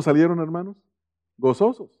 pero ¿cómo salieron, hermanos?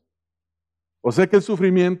 Gozosos. O sea que el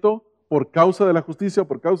sufrimiento por causa de la justicia,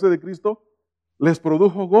 por causa de Cristo, les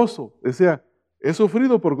produjo gozo. O sea, he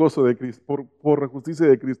sufrido por gozo de Cristo, por la justicia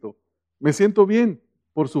de Cristo. Me siento bien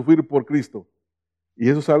por sufrir por Cristo. Y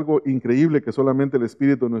eso es algo increíble que solamente el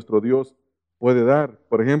Espíritu de nuestro Dios puede dar.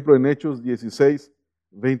 Por ejemplo, en Hechos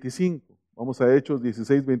 16:25. Vamos a Hechos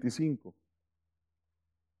 16:25.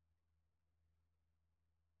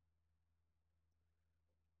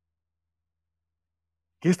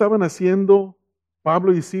 ¿Qué estaban haciendo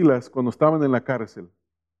Pablo y Silas cuando estaban en la cárcel?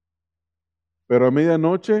 Pero a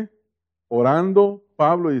medianoche, orando,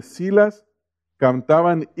 Pablo y Silas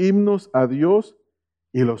cantaban himnos a Dios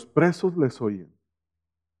y los presos les oían.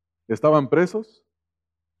 Estaban presos,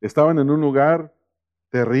 estaban en un lugar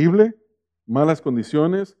terrible, malas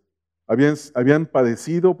condiciones, habían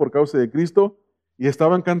padecido por causa de Cristo y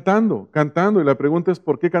estaban cantando. Y la pregunta es,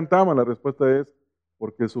 ¿por qué cantaban? La respuesta es,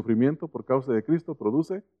 porque el sufrimiento por causa de Cristo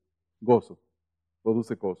produce gozo.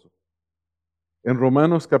 En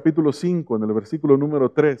Romanos capítulo 5, en el versículo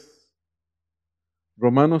número 3,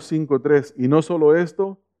 Romanos 5:3, y no solo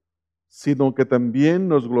esto, sino que también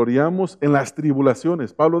nos gloriamos en las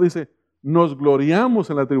tribulaciones. Pablo dice, nos gloriamos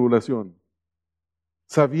en la tribulación,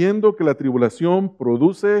 sabiendo que la tribulación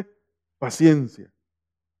produce paciencia.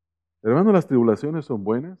 Hermanos, las tribulaciones son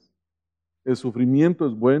buenas, el sufrimiento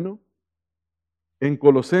es bueno. En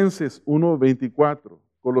Colosenses 1:24,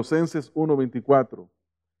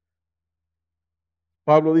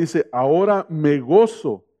 Pablo dice, ahora me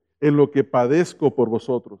gozo en lo que padezco por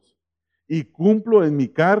vosotros y cumplo en mi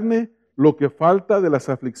carne lo que falta de las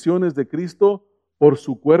aflicciones de Cristo por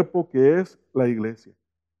su cuerpo que es la iglesia.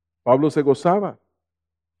 Pablo se gozaba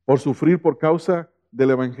por sufrir por causa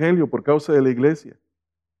del evangelio, por causa de la iglesia.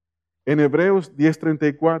 En Hebreos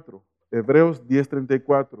 10:34,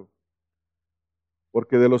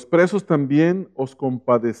 porque de los presos también os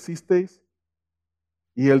compadecisteis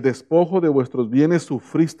y el despojo de vuestros bienes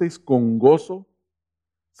sufristeis con gozo,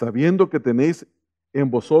 sabiendo que tenéis en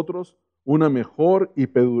vosotros una mejor y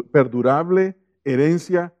perdurable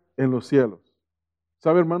herencia en los cielos.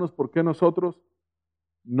 ¿Sabe, hermanos, por qué nosotros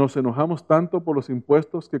nos enojamos tanto por los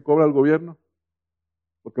impuestos que cobra el gobierno?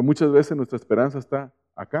 Porque muchas veces nuestra esperanza está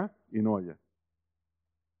acá y no allá.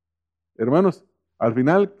 Hermanos, al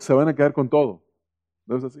final se van a quedar con todo.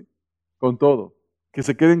 ¿No es así? Con todo. Que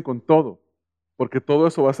se queden con todo. Porque todo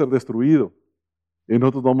eso va a ser destruido. Y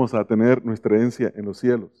nosotros vamos a tener nuestra herencia en los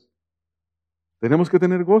cielos. Tenemos que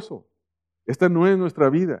tener gozo. Esta no es nuestra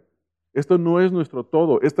vida. Esto no es nuestro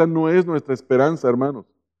todo. Esta no es nuestra esperanza, hermanos.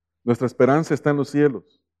 Nuestra esperanza está en los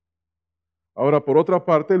cielos. Ahora, por otra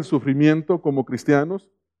parte, el sufrimiento como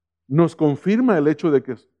cristianos nos confirma el hecho de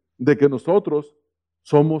que nosotros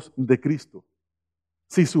somos de Cristo.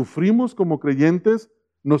 Si sufrimos como creyentes,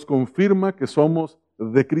 nos confirma que somos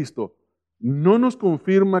de Cristo. No nos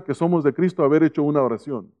confirma que somos de Cristo haber hecho una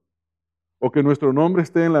oración, o que nuestro nombre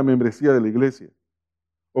esté en la membresía de la iglesia,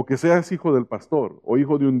 o que seas hijo del pastor o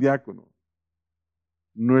hijo de un diácono.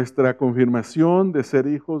 Nuestra confirmación de ser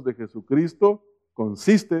hijos de Jesucristo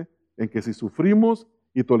consiste en que si sufrimos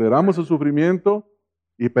y toleramos el sufrimiento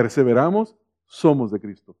y perseveramos, somos de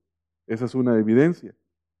Cristo. Esa es una evidencia,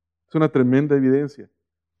 es una tremenda evidencia.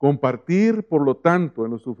 Compartir, por lo tanto,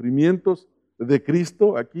 en los sufrimientos de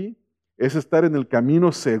Cristo aquí es estar en el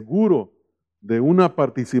camino seguro de una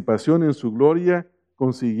participación en su gloria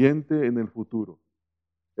consiguiente en el futuro.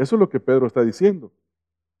 Eso es lo que Pedro está diciendo.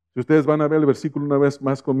 Si ustedes van a ver el versículo una vez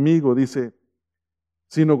más conmigo, dice,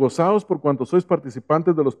 sino gozaos por cuanto sois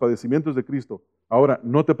participantes de los padecimientos de Cristo. Ahora,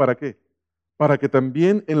 note para qué. Para que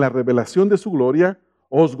también en la revelación de su gloria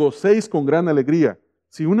os gocéis con gran alegría.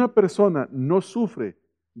 Si una persona no sufre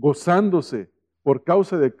gozándose por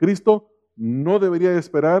causa de Cristo, no debería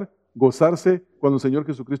esperar gozarse cuando el Señor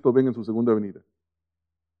Jesucristo venga en su segunda venida.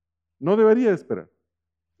 No debería esperar.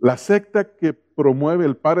 La secta que promueve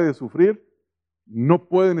el pare de sufrir, no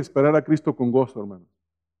pueden esperar a Cristo con gozo, hermanos.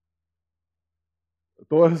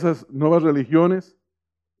 Todas esas nuevas religiones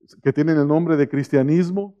que tienen el nombre de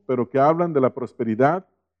cristianismo, pero que hablan de la prosperidad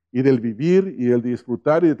y del vivir y el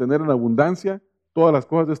disfrutar y de tener en abundancia todas las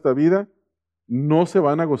cosas de esta vida, no se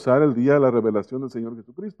van a gozar el día de la revelación del Señor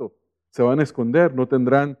Jesucristo. Se van a esconder, no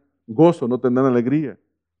tendrán gozo, no tendrán alegría.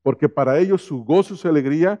 Porque para ellos su gozo y su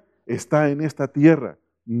alegría está en esta tierra.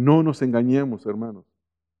 No nos engañemos, hermanos.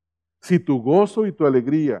 Si tu gozo y tu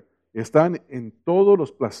alegría están en todos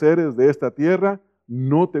los placeres de esta tierra,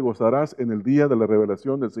 no te gozarás en el día de la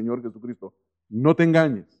revelación del Señor Jesucristo. No te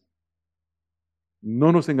engañes.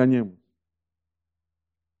 No nos engañemos.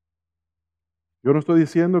 Yo no estoy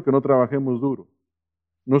diciendo que no trabajemos duro.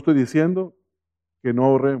 No estoy diciendo que no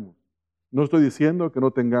ahorremos. No estoy diciendo que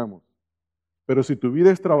no tengamos. Pero si tu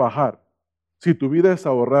vida es trabajar, si tu vida es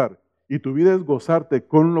ahorrar y tu vida es gozarte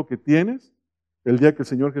con lo que tienes, el día que el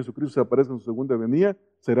Señor Jesucristo se aparezca en su segunda venida,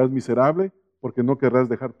 serás miserable porque no querrás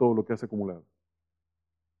dejar todo lo que has acumulado.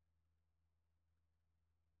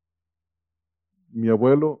 Mi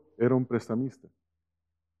abuelo era un prestamista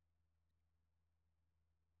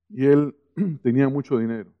y él tenía mucho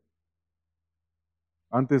dinero.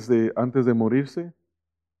 Antes de morirse,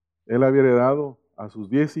 él había heredado a sus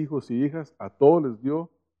 10 hijos y hijas, a todos les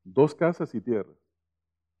dio 2 casas y tierras.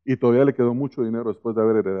 Y todavía le quedó mucho dinero después de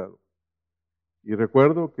haber heredado. Y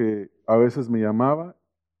recuerdo que a veces me llamaba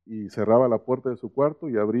y cerraba la puerta de su cuarto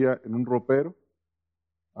y abría en un ropero,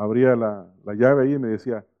 abría la llave ahí y me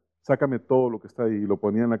decía, sácame todo lo que está ahí, y lo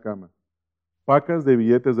ponía en la cama. Pacas de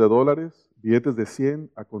billetes de dólares, billetes de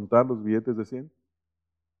 100, a contar los billetes de 100.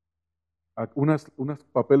 Unos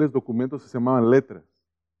papeles, documentos que se llamaban letras.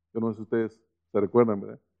 Yo no sé si ustedes se recuerdan,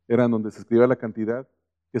 ¿verdad? Eran donde se escribía la cantidad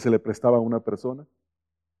que se le prestaba a una persona.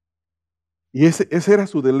 Y ese era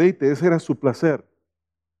su deleite, ese era su placer.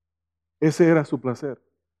 Ese era su placer.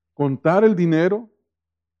 Contar el dinero,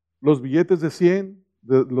 los billetes de 100,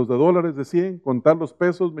 los de dólares de 100, contar los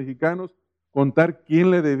pesos mexicanos, contar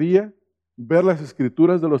quién le debía, ver las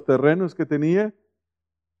escrituras de los terrenos que tenía,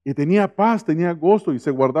 y tenía paz, tenía gozo, y se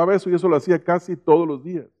guardaba eso, y eso lo hacía casi todos los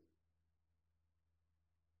días.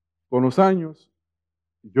 Con los años,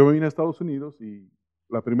 yo vine a Estados Unidos, y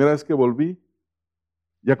la primera vez que volví,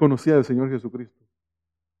 ya conocía al Señor Jesucristo.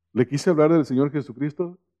 Le quise hablar del Señor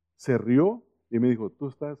Jesucristo, se rió y me dijo, tú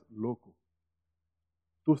estás loco.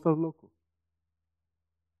 Tú estás loco.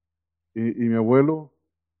 Y mi abuelo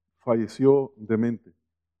falleció demente.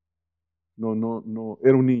 No,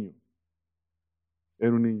 era un niño.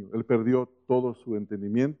 Era un niño. Él perdió todo su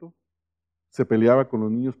entendimiento. Se peleaba con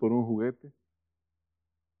los niños por un juguete.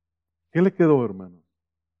 ¿Qué le quedó, hermano?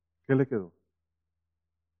 ¿Qué le quedó?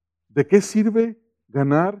 ¿De qué sirve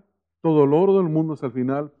ganar todo el oro del mundo si al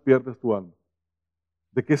final pierdes tu alma?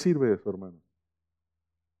 ¿De qué sirve eso, hermano?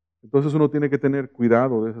 Entonces uno tiene que tener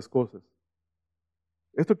cuidado de esas cosas.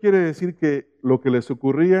 Esto quiere decir que lo que les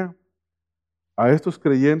ocurría a estos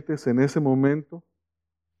creyentes en ese momento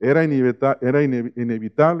era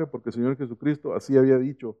inevitable porque el Señor Jesucristo así había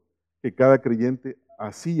dicho que cada creyente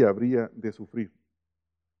así habría de sufrir.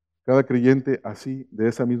 Cada creyente así, de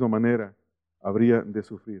esa misma manera, habría de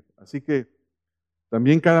sufrir. Así que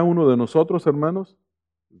también cada uno de nosotros, hermanos,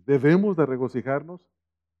 debemos de regocijarnos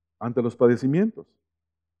ante los padecimientos,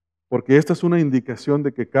 porque esta es una indicación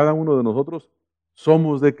de que cada uno de nosotros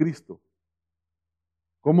somos de Cristo.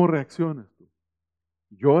 ¿Cómo reaccionas tú?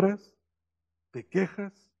 ¿Lloras? ¿Te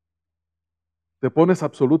quejas? ¿Te pones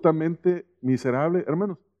absolutamente miserable?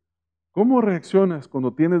 Hermanos, ¿cómo reaccionas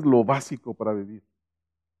cuando tienes lo básico para vivir?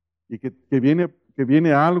 Y que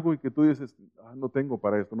viene algo y que tú dices, no tengo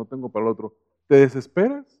para esto, no tengo para lo otro. ¿Te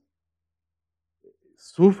desesperas?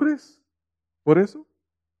 ¿Sufres por eso?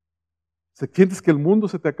 ¿Sientes que el mundo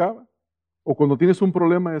se te acaba? ¿O cuando tienes un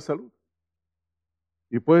problema de salud?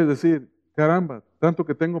 Y puedes decir, caramba, tanto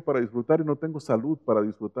que tengo para disfrutar y no tengo salud para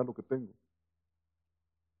disfrutar lo que tengo.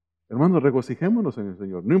 Hermanos, regocijémonos en el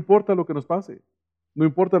Señor. No importa lo que nos pase. No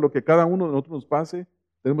importa lo que cada uno de nosotros nos pase,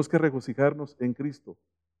 tenemos que regocijarnos en Cristo.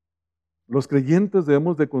 Los creyentes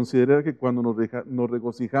debemos de considerar que cuando nos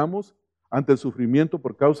regocijamos ante el sufrimiento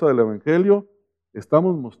por causa del Evangelio,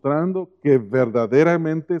 estamos mostrando que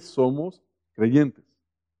verdaderamente somos creyentes.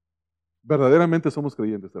 Verdaderamente somos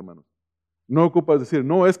creyentes, hermanos. No ocupas decir,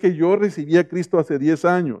 no, es que yo recibí a Cristo hace 10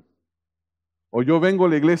 años. O yo vengo a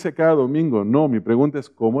la iglesia cada domingo. No, mi pregunta es,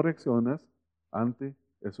 ¿cómo reaccionas ante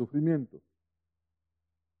el sufrimiento?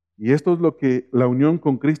 Y esto es lo que la unión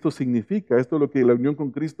con Cristo significa. Esto es lo que la unión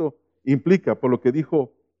con Cristo implica. Por lo que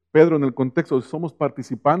dijo Pedro en el contexto, somos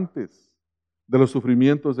participantes de los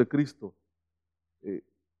sufrimientos de Cristo.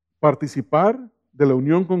 Participar de la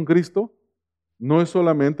unión con Cristo no es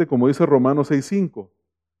solamente, como dice Romanos 6:5,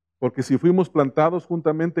 Porque si fuimos plantados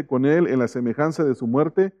juntamente con Él en la semejanza de su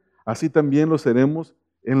muerte, así también lo seremos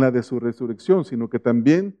en la de su resurrección, sino que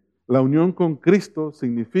también la unión con Cristo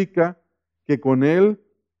significa que con Él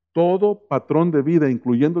todo patrón de vida,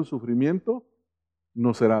 incluyendo el sufrimiento,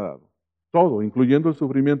 nos será dado. Todo, incluyendo el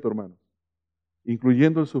sufrimiento, hermanos.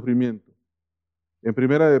 Incluyendo el sufrimiento. En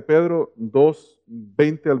primera de Pedro 2,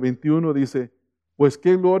 20 al 21 dice, pues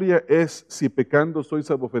qué gloria es si pecando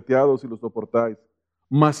sois abofeteados y lo soportáis,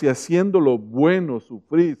 mas si haciendo lo bueno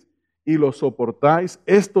sufrís y lo soportáis,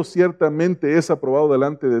 esto ciertamente es aprobado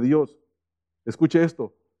delante de Dios. Escuche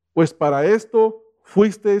esto, pues para esto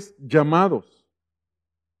fuisteis llamados,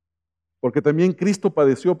 porque también Cristo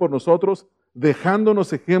padeció por nosotros,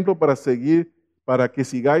 dejándonos ejemplo para que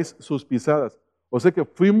sigáis sus pisadas. O sea que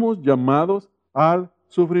fuimos llamados al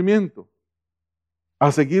sufrimiento,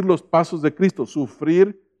 a seguir los pasos de Cristo,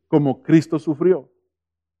 sufrir como Cristo sufrió.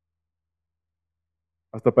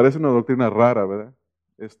 Hasta parece una doctrina rara, ¿verdad?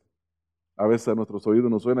 Esto. A veces a nuestros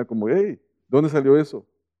oídos nos suena como, hey, ¿dónde salió eso?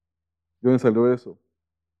 ¿De dónde salió eso?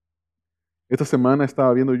 Esta semana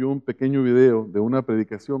estaba viendo yo un pequeño video de una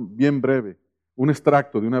predicación bien breve, un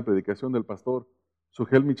extracto de una predicación del pastor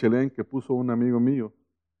Sugel Michelén que puso un amigo mío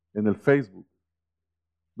en el Facebook,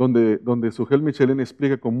 donde Sugel Michelén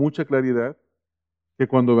explica con mucha claridad que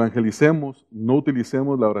cuando evangelicemos no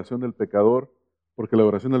utilicemos la oración del pecador, porque la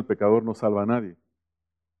oración del pecador no salva a nadie.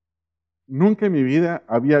 Nunca en mi vida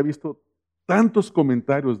había visto tantos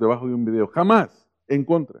comentarios debajo de un video, jamás en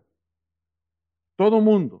contra. Todo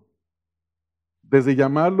mundo, desde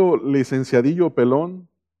llamarlo licenciadillo pelón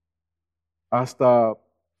hasta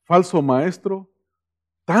falso maestro,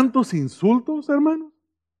 tantos insultos, hermanos,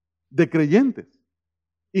 de creyentes,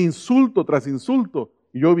 insulto tras insulto.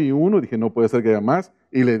 Y yo vi uno y dije, no puede ser que haya más,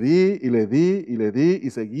 y le di, y le di, y le di, y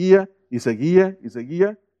seguía, y seguía, y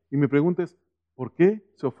seguía. Y mi pregunta es, ¿por qué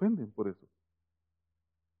se ofenden por eso?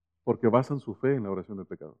 Porque basan su fe en la oración del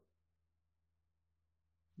pecador.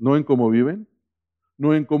 No en cómo viven,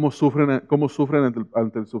 no en cómo sufren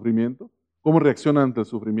ante el sufrimiento, cómo reaccionan ante el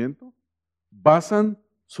sufrimiento. Basan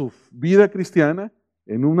su vida cristiana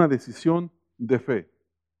en una decisión de fe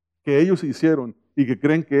que ellos hicieron y que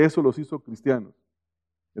creen que eso los hizo cristianos.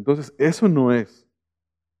 Entonces, eso no es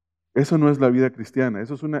la vida cristiana,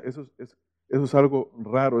 eso es algo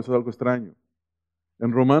raro, eso es algo extraño.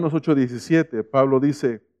 En Romanos 8:17, Pablo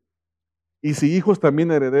dice, y si hijos también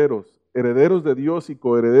herederos, herederos de Dios y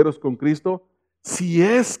coherederos con Cristo, si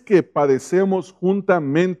es que padecemos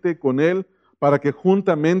juntamente con Él, para que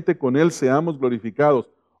juntamente con Él seamos glorificados.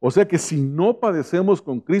 O sea que si no padecemos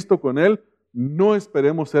con Cristo, con Él, no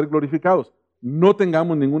esperemos ser glorificados. No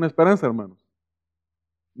tengamos ninguna esperanza, hermanos.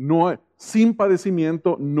 Sin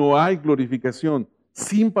padecimiento no hay glorificación.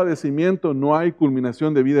 Sin padecimiento no hay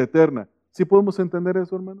culminación de vida eterna. ¿Sí podemos entender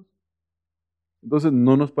eso, hermanos? Entonces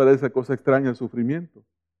no nos parece cosa extraña el sufrimiento.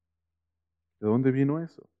 ¿De dónde vino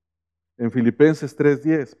eso? En Filipenses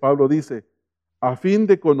 3:10, Pablo dice, a fin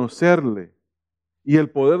de conocerle y el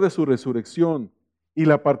poder de su resurrección y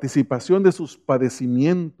la participación de sus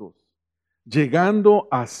padecimientos, llegando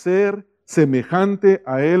a ser semejante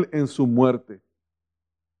a Él en su muerte.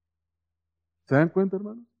 ¿Se dan cuenta,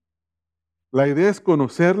 hermanos? La idea es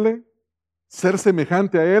conocerle, ser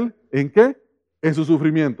semejante a Él, ¿en qué? En su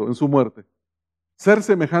sufrimiento, en su muerte. Ser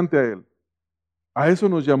semejante a Él. A eso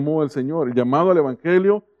nos llamó el Señor. El llamado al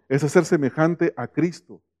Evangelio es a ser semejante a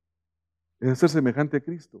Cristo. Es a ser semejante a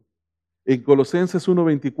Cristo. En Colosenses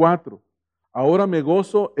 1:24, ahora me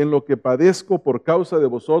gozo en lo que padezco por causa de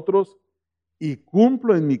vosotros y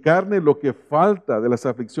cumplo en mi carne lo que falta de las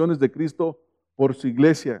aflicciones de Cristo por su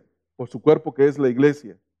iglesia, por su cuerpo que es la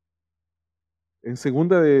iglesia. En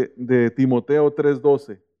segunda de Timoteo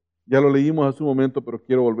 3:12, ya lo leímos hace un momento, pero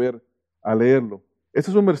quiero volver a leerlo.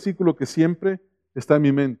 Este es un versículo que siempre está en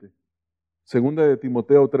mi mente. Segunda de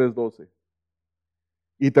Timoteo 3:12.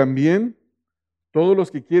 Y también todos los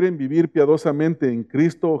que quieren vivir piadosamente en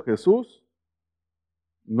Cristo Jesús,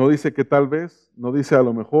 no dice que tal vez, no dice a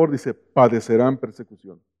lo mejor, dice padecerán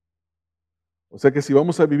persecución. O sea que si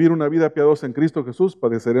vamos a vivir una vida piadosa en Cristo Jesús,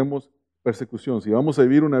 padeceremos persecución. Si vamos a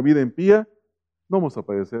vivir una vida impía, no vamos a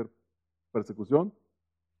padecer persecución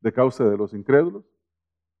de causa de los incrédulos.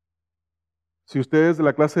 Si usted es de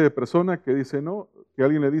la clase de persona que dice no, que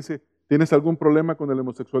alguien le dice, ¿tienes algún problema con el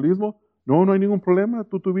homosexualismo? No, no hay ningún problema.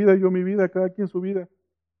 Tú tu vida, yo mi vida, cada quien su vida.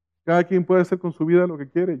 Cada quien puede hacer con su vida lo que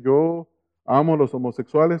quiere. Yo amo a los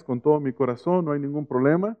homosexuales con todo mi corazón, no hay ningún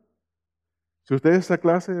problema. Si usted es esa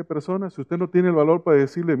clase de persona, si usted no tiene el valor para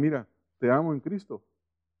decirle, mira, te amo en Cristo,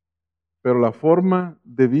 pero la forma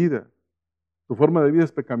de vida, tu forma de vida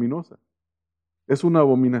es pecaminosa, es una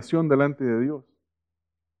abominación delante de Dios.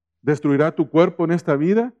 Destruirá tu cuerpo en esta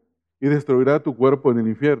vida y destruirá tu cuerpo en el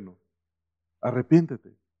infierno.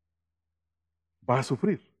 Arrepiéntete. Va a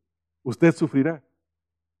sufrir. Usted sufrirá.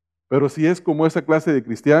 Pero si es como esa clase de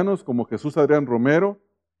cristianos, como Jesús Adrián Romero,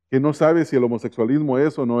 que no sabe si el homosexualismo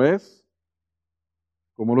es o no es,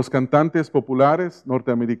 como los cantantes populares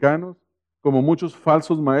norteamericanos, como muchos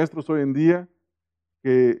falsos maestros hoy en día,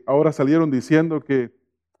 que ahora salieron diciendo que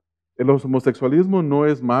el homosexualismo no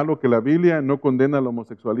es malo, que la Biblia no condena el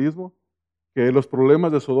homosexualismo, que los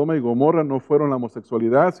problemas de Sodoma y Gomorra no fueron la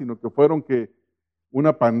homosexualidad, sino que fueron que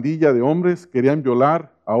una pandilla de hombres querían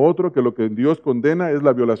violar a otro, que lo que Dios condena es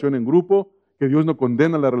la violación en grupo, que Dios no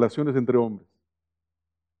condena las relaciones entre hombres.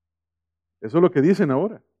 Eso es lo que dicen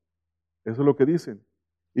ahora. Eso es lo que dicen.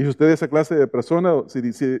 Y si usted es esa clase de persona,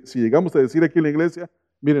 si llegamos a decir aquí en la iglesia,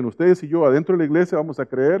 miren, ustedes y yo adentro de la iglesia vamos a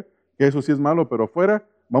creer que eso sí es malo, pero afuera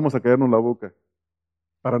vamos a caernos la boca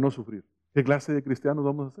para no sufrir. ¿Qué clase de cristianos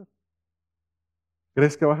vamos a ser?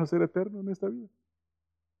 ¿Crees que vas a ser eterno en esta vida?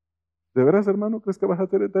 ¿De veras, hermano, crees que vas a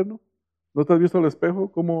ser eterno? ¿No te has visto al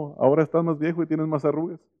espejo cómo ahora estás más viejo y tienes más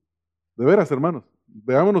arrugas? De veras, hermanos,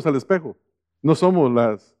 veámonos al espejo. No somos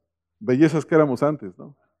las bellezas que éramos antes,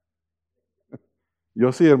 ¿no?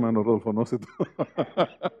 Yo sí, hermano Rodolfo, no sé tú.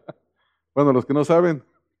 Bueno, los que no saben,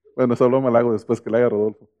 bueno, eso lo hago después que le haga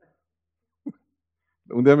Rodolfo.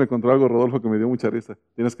 Un día me encontró algo Rodolfo que me dio mucha risa.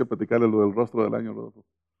 Tienes que platicarle lo del rostro del año, Rodolfo.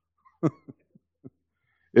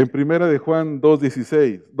 En primera de Juan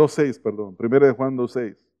 2:6, perdón, primera de Juan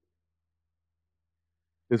 2:6.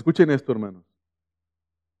 Escuchen esto, hermanos.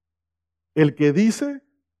 El que dice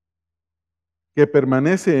que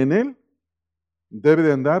permanece en él, debe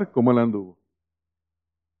de andar como él anduvo,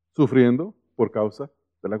 sufriendo por causa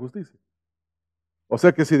de la justicia. O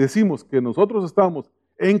sea que si decimos que nosotros estamos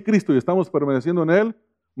en Cristo y estamos permaneciendo en Él,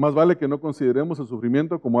 más vale que no consideremos el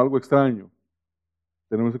sufrimiento como algo extraño.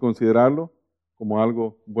 Tenemos que considerarlo como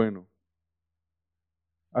algo bueno.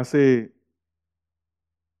 Hace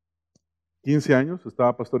 15 años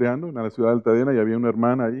estaba pastoreando en la ciudad de Altadena y había una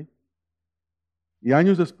hermana allí. Y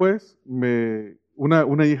años después,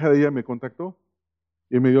 una hija de ella me contactó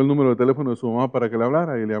y me dio el número de teléfono de su mamá para que le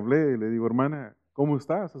hablara. Y le hablé y le digo, hermana, ¿cómo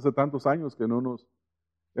estás? Hace tantos años que no nos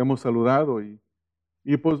hemos saludado.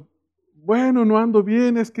 Y pues, bueno, no ando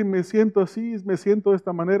bien, es que me siento así, me siento de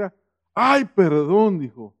esta manera. Ay, perdón,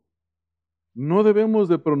 dijo. No debemos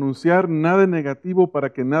de pronunciar nada negativo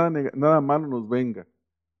para que nada malo nos venga.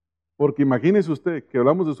 Porque imagínese usted que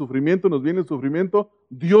hablamos de sufrimiento, nos viene el sufrimiento,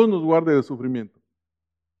 Dios nos guarde del sufrimiento.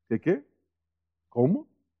 ¿De qué? ¿Cómo?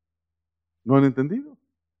 No han entendido.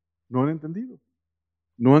 No han entendido.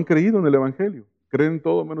 No han creído en el Evangelio. Creen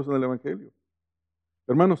todo menos en el Evangelio.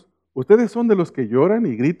 Hermanos, ¿ustedes son de los que lloran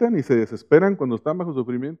y gritan y se desesperan cuando están bajo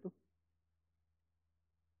sufrimiento?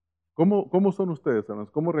 ¿Cómo son ustedes,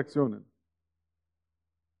 hermanos? ¿Cómo reaccionan?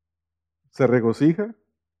 ¿Se regocija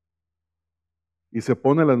y se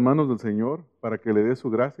pone en las manos del Señor para que le dé su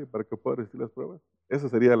gracia y para que pueda resistir las pruebas? Esa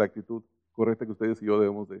sería la actitud correcta que ustedes y yo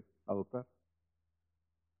debemos de adoptar.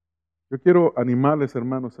 Yo quiero animarles,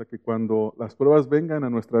 hermanos, a que cuando las pruebas vengan a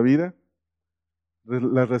nuestra vida,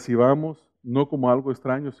 las recibamos no como algo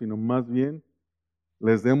extraño, sino más bien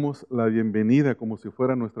les demos la bienvenida como si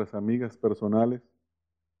fueran nuestras amigas personales,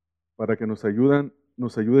 para que nos ayuden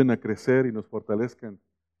a crecer y nos fortalezcan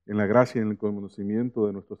en la gracia y en el conocimiento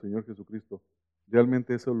de nuestro Señor Jesucristo.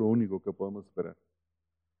 Realmente eso es lo único que podemos esperar.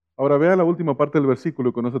 Ahora vea la última parte del versículo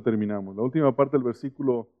y con eso terminamos. La última parte del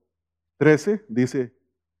versículo 13 dice,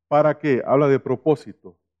 ¿para qué? Habla de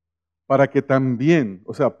propósito. Para que también,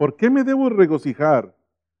 o sea, ¿por qué me debo regocijar?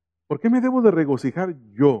 ¿Por qué me debo de regocijar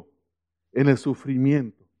yo en el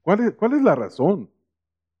sufrimiento? ¿Cuál es la razón?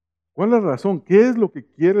 ¿Cuál es la razón? ¿Qué es lo que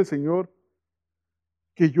quiere el Señor?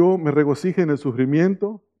 Que yo me regocije en el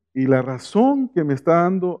sufrimiento. Y la razón que me está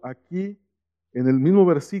dando aquí en el mismo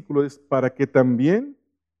versículo es para que también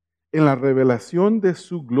en la revelación de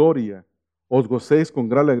su gloria os gocéis con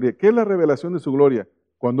gran alegría. ¿Qué es la revelación de su gloria?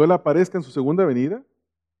 Cuando Él aparezca en su segunda venida.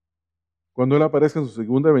 Cuando Él aparezca en su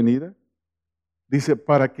segunda venida. Dice,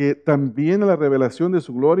 para que también en la revelación de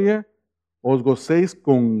su gloria os gocéis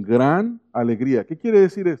con gran alegría. ¿Qué quiere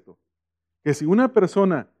decir esto? Que si una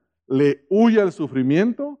persona le huye al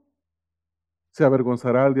sufrimiento, se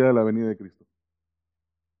avergonzará al día de la venida de Cristo.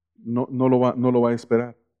 No lo va a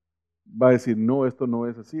esperar. Va a decir, no, esto no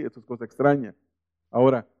es así, esto es cosa extraña.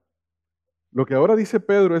 Ahora, lo que ahora dice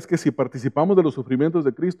Pedro es que si participamos de los sufrimientos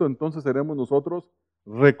de Cristo, entonces seremos nosotros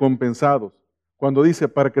recompensados. Cuando dice,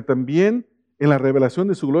 para que también en la revelación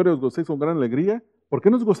de su gloria os gocéis con gran alegría, ¿por qué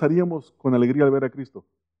nos gozaríamos con alegría al ver a Cristo?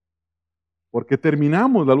 Porque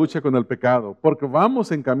terminamos la lucha con el pecado, porque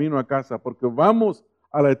vamos en camino a casa, porque vamos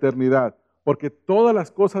a la eternidad, porque todas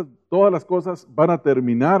las cosas van a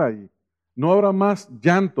terminar ahí. No habrá más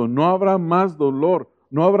llanto, no habrá más dolor,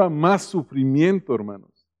 no habrá más sufrimiento,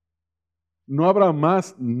 hermanos. No habrá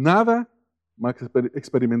más nada más que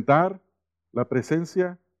experimentar la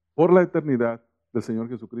presencia por la eternidad del Señor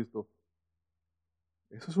Jesucristo.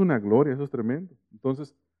 Eso es una gloria, eso es tremendo.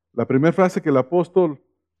 Entonces, la primera frase que el apóstol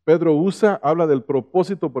Pedro usa habla del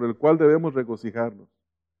propósito por el cual debemos regocijarnos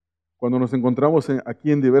cuando nos encontramos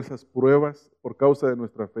aquí en diversas pruebas por causa de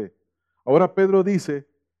nuestra fe. Ahora Pedro dice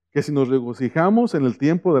que si nos regocijamos en el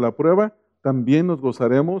tiempo de la prueba, también nos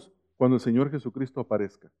gozaremos cuando el Señor Jesucristo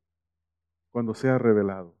aparezca, cuando sea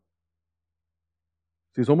revelado.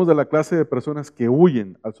 Si somos de la clase de personas que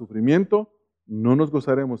huyen al sufrimiento, no nos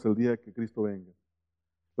gozaremos el día que Cristo venga.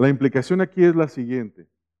 La implicación aquí es la siguiente.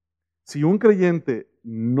 Si un creyente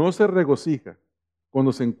no se regocija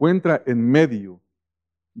cuando se encuentra en medio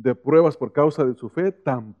de pruebas por causa de su fe,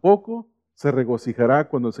 tampoco se regocijará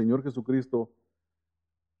cuando el Señor Jesucristo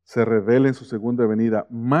se revele en su segunda venida.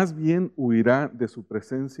 Más bien huirá de su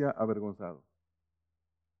presencia avergonzado.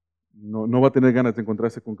 No va a tener ganas de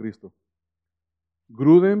encontrarse con Cristo.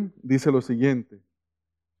 Grudem dice lo siguiente: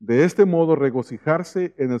 de este modo,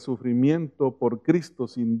 regocijarse en el sufrimiento por Cristo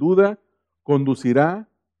sin duda conducirá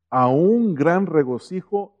a un gran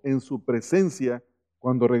regocijo en su presencia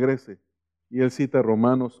cuando regrese. Y él cita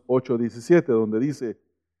Romanos 8:17, donde dice: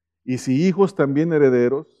 y si hijos también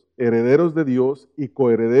herederos, herederos de Dios y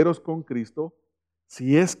coherederos con Cristo,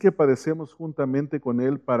 si es que padecemos juntamente con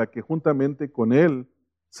Él, para que juntamente con Él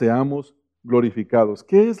seamos glorificados.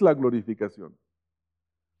 ¿Qué es la glorificación?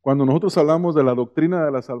 Cuando nosotros hablamos de la doctrina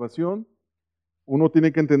de la salvación, uno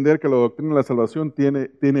tiene que entender que la doctrina de la salvación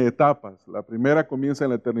tiene etapas. La primera comienza en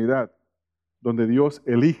la eternidad, donde Dios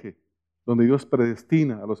elige, donde Dios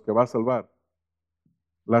predestina a los que va a salvar.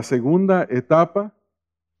 La segunda etapa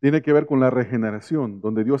tiene que ver con la regeneración,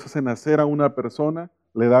 donde Dios hace nacer a una persona,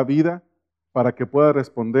 le da vida para que pueda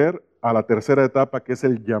responder a la tercera etapa, que es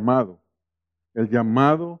el llamado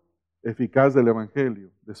eficaz del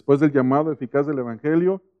Evangelio. Después del llamado eficaz del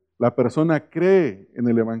Evangelio, la persona cree en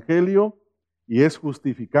el Evangelio y es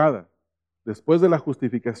justificada. Después de la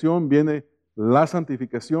justificación viene la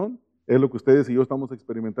santificación, es lo que ustedes y yo estamos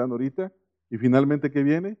experimentando ahorita, y finalmente, ¿qué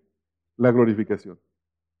viene? La glorificación,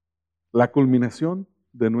 la culminación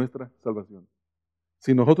de nuestra salvación.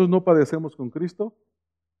 Si nosotros no padecemos con Cristo,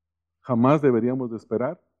 jamás deberíamos de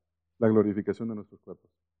esperar la glorificación de nuestros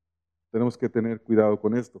cuerpos. Tenemos que tener cuidado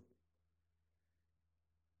con esto.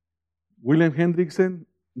 William Hendrickson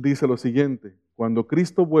dice lo siguiente: cuando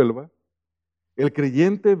Cristo vuelva, el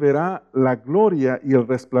creyente verá la gloria y el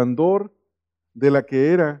resplandor de la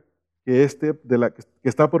que era, que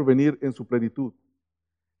está por venir en su plenitud.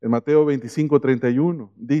 En Mateo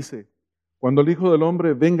 25:31 dice: cuando el Hijo del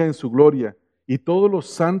Hombre venga en su gloria y todos los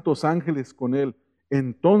santos ángeles con él,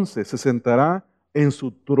 entonces se sentará en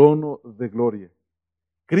su trono de gloria.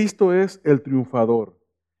 Cristo es el triunfador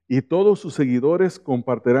y todos sus seguidores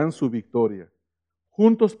compartirán su victoria.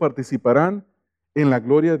 Juntos participarán en la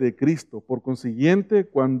gloria de Cristo. Por consiguiente,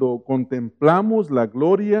 cuando contemplamos la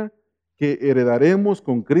gloria que heredaremos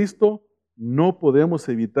con Cristo, no podemos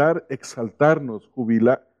evitar exaltarnos,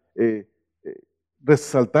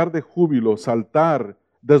 resaltar de júbilo, saltar,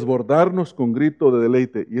 desbordarnos con grito de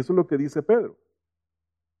deleite. Y eso es lo que dice Pedro.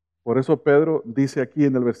 Por eso Pedro dice aquí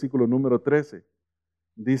en el versículo número 13,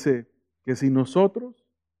 dice que si nosotros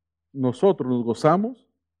nos gozamos,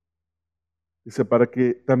 dice, para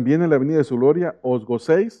que también en la venida de su gloria os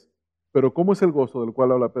gocéis. Pero ¿cómo es el gozo del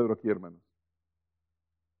cual habla Pedro aquí, hermanos?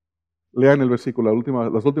 Lean el versículo,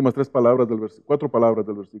 las últimas 4 palabras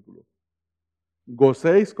del versículo.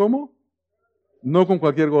 Gocéis, ¿cómo? No con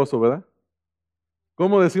cualquier gozo, ¿verdad?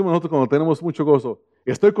 ¿Cómo decimos nosotros cuando tenemos mucho gozo?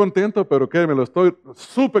 Estoy contento, pero créemelo, estoy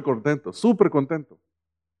súper contento, súper contento.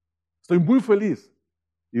 Estoy muy feliz.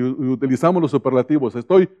 Y utilizamos los superlativos.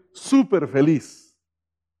 Estoy súper feliz.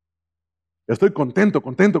 Estoy contento,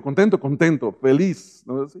 feliz.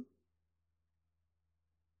 ¿No es así?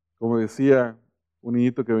 Como decía un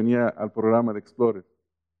niñito que venía al programa de Explorer.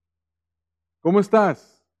 ¿Cómo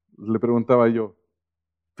estás? Le preguntaba yo.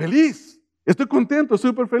 Feliz. Estoy contento,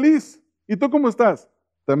 súper feliz. ¿Y tú cómo estás?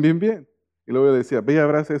 También bien. Y luego le decía, ve y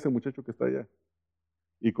abraza a ese muchacho que está allá.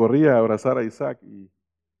 Y corría a abrazar a Isaac. Y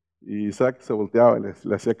Isaac se volteaba y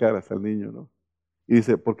le hacía caras al niño, ¿no? Y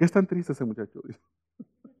dice, ¿por qué es tan triste ese muchacho? Dice,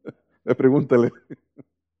 pregúntale.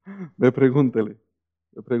 Pregúntale.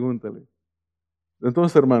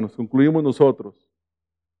 Entonces, hermanos, concluimos nosotros.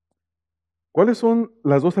 ¿Cuáles son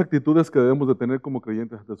las dos actitudes que debemos de tener como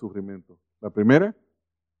creyentes ante el sufrimiento? La primera,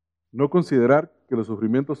 no considerar que los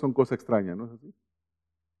sufrimientos son cosa extraña, ¿no es así?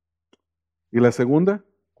 Y la segunda,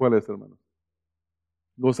 ¿cuál es, hermanos?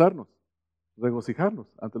 Gozarnos, regocijarnos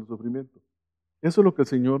ante el sufrimiento. Eso es lo que el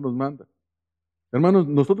Señor nos manda. Hermanos,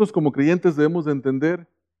 nosotros como creyentes debemos de entender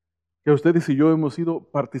que ustedes y yo hemos sido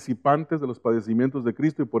participantes de los padecimientos de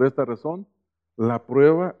Cristo y por esta razón las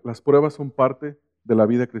pruebas son parte de la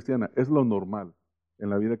vida cristiana. Es lo normal en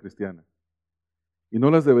la vida cristiana. Y no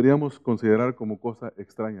las deberíamos considerar como cosa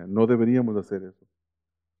extraña. No deberíamos de hacer eso.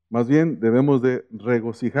 Más bien debemos de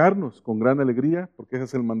regocijarnos con gran alegría, porque ese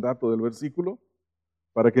es el mandato del versículo,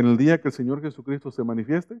 para que en el día que el Señor Jesucristo se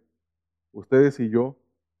manifieste, ustedes y yo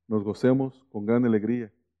nos gocemos con gran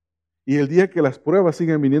alegría. Y el día que las pruebas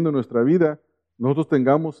sigan viniendo en nuestra vida, nosotros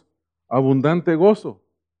tengamos abundante gozo,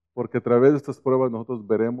 porque a través de estas pruebas nosotros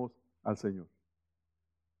veremos al Señor.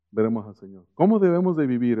 Veremos al Señor. ¿Cómo debemos de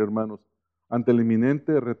vivir, hermanos, ante el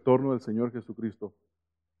inminente retorno del Señor Jesucristo?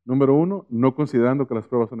 Número uno, no considerando que las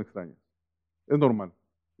pruebas son extrañas. Es normal.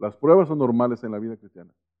 Las pruebas son normales en la vida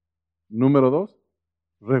cristiana. Número dos,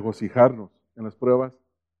 regocijarnos en las pruebas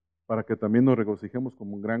para que también nos regocijemos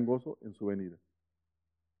con un gran gozo en su venida.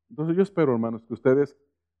 Entonces yo espero, hermanos, que ustedes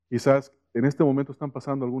quizás en este momento están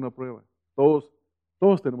pasando alguna prueba. Todos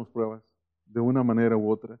tenemos pruebas de una manera u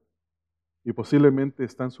otra y posiblemente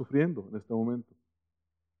están sufriendo en este momento.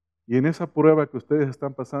 Y en esa prueba que ustedes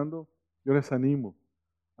están pasando, yo les animo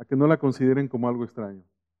a que no la consideren como algo extraño.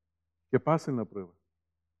 Que pasen la prueba.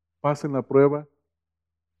 Pasen la prueba.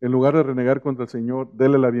 En lugar de renegar contra el Señor,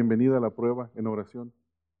 dele la bienvenida a la prueba en oración.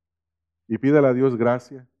 Y pídale a Dios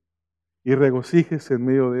gracia. Y regocíjese en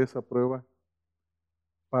medio de esa prueba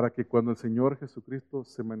para que cuando el Señor Jesucristo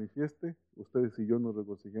se manifieste, ustedes y yo nos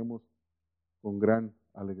regocijemos con gran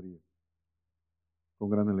alegría. Con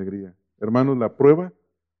gran alegría. Hermanos, la prueba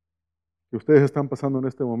que ustedes están pasando en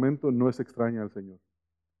este momento no es extraña al Señor.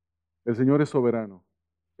 El Señor es soberano.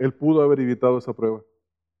 Él pudo haber evitado esa prueba.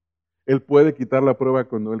 Él puede quitar la prueba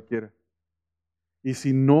cuando Él quiera. Y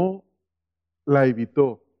si no la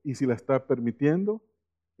evitó y si la está permitiendo,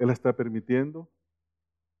 Él la está permitiendo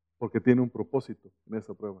porque tiene un propósito en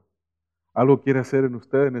esa prueba. Algo quiere hacer en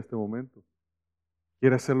usted en este momento.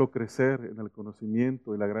 Quiere hacerlo crecer en el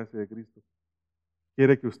conocimiento y la gracia de Cristo.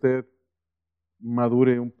 Quiere que usted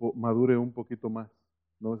madure un poquito más.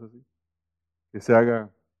 ¿No es así? Que se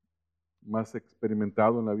haga más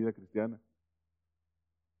experimentado en la vida cristiana.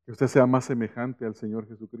 Que usted sea más semejante al Señor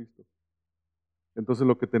Jesucristo. Entonces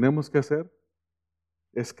lo que tenemos que hacer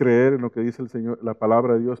es creer en lo que dice el Señor, la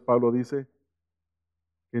palabra de Dios. Pablo dice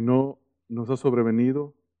que no nos ha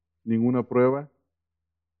sobrevenido ninguna prueba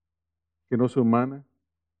que no sea humana,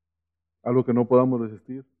 algo que no podamos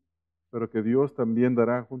resistir, pero que Dios también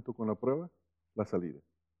dará junto con la prueba la salida.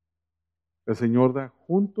 El Señor da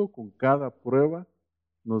junto con cada prueba,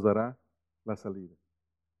 nos dará la salida.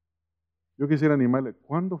 Yo quisiera animarle,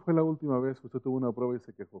 ¿cuándo fue la última vez que usted tuvo una prueba y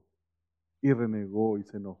se quejó? Y renegó y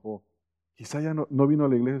se enojó. Quizá ya no vino a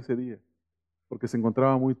la iglesia ese día, porque se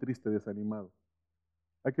encontraba muy triste, desanimado.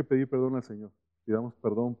 Hay que pedir perdón al Señor. Pidamos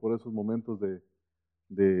perdón por esos momentos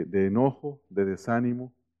de enojo, de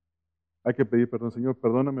desánimo. Hay que pedir perdón, Señor,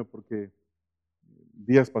 perdóname porque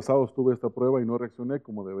días pasados tuve esta prueba y no reaccioné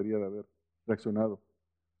como debería de haber reaccionado.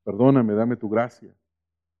 Perdóname, dame tu gracia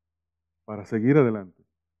para seguir adelante.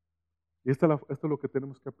 Y esto es lo que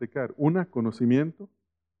tenemos que aplicar. Una, conocimiento.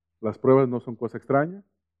 Las pruebas no son cosa extraña.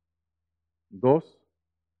 Dos,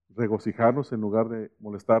 regocijarnos en lugar de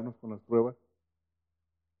molestarnos con las pruebas.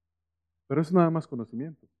 Pero es nada más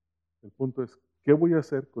conocimiento. El punto es, ¿qué voy a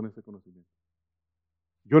hacer con ese conocimiento?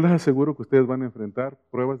 Yo les aseguro que ustedes van a enfrentar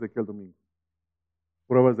pruebas de aquí al domingo,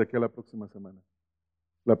 pruebas de aquí a la próxima semana.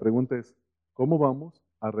 La pregunta es, ¿cómo vamos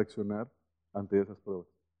a reaccionar ante esas pruebas?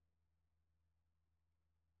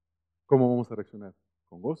 ¿Cómo vamos a reaccionar?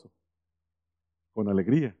 Con gozo, con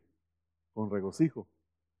alegría, con regocijo,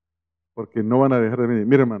 porque no van a dejar de venir.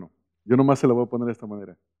 Mira, hermano, yo nomás se la voy a poner de esta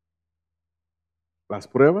manera. Las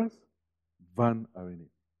pruebas van a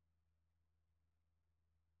venir.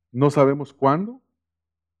 No sabemos cuándo,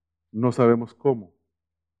 no sabemos cómo,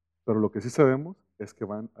 pero lo que sí sabemos es que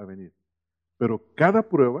van a venir. Pero cada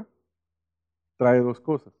prueba trae dos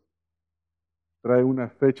cosas. Trae una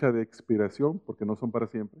fecha de expiración, porque no son para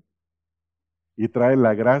siempre, y trae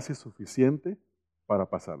la gracia suficiente para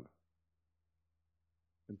pasarla.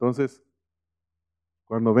 Entonces,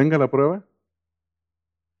 cuando venga la prueba,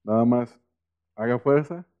 nada más haga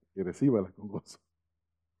fuerza y recíbala con gozo.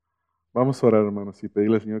 Vamos a orar, hermanos, y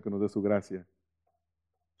pedirle al Señor que nos dé su gracia.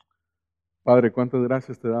 Padre, cuántas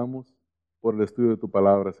gracias te damos por el estudio de tu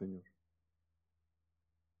palabra, Señor.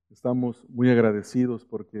 Estamos muy agradecidos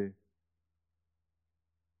porque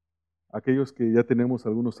aquellos que ya tenemos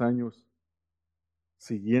algunos años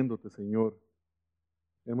siguiéndote, Señor,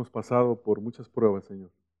 hemos pasado por muchas pruebas,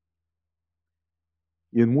 Señor.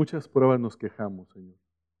 Y en muchas pruebas nos quejamos, Señor,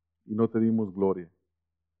 y no te dimos gloria.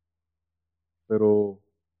 Pero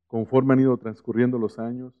conforme han ido transcurriendo los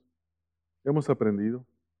años, hemos aprendido,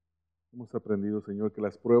 Señor, que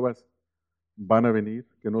las pruebas van a venir,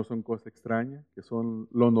 que no son cosa extraña, que son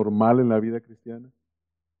lo normal en la vida cristiana.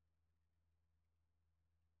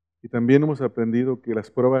 Y también hemos aprendido que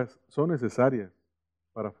las pruebas son necesarias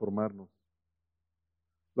para formarnos.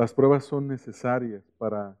 Las pruebas son necesarias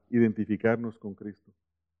para identificarnos con Cristo.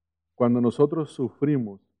 Cuando nosotros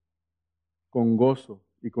sufrimos con gozo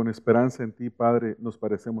y con esperanza en ti, Padre, nos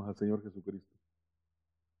parecemos al Señor Jesucristo.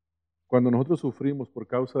 Cuando nosotros sufrimos por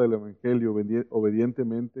causa del Evangelio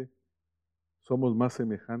obedientemente, somos más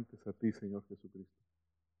semejantes a ti, Señor Jesucristo.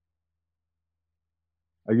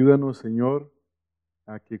 Ayúdanos, Señor,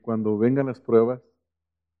 a que cuando vengan las pruebas,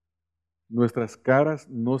 nuestras caras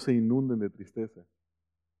no se inunden de tristeza,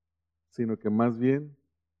 sino que más bien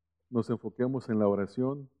nos enfoquemos en la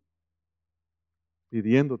oración,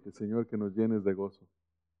 pidiéndote, Señor, que nos llenes de gozo.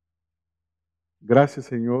 Gracias,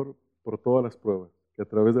 Señor, por todas las pruebas que a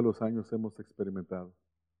través de los años hemos experimentado.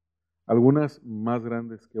 Algunas más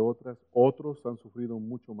grandes que otras, otros han sufrido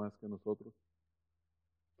mucho más que nosotros.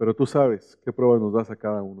 Pero tú sabes qué pruebas nos das a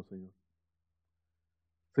cada uno, Señor.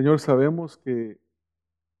 Señor, sabemos que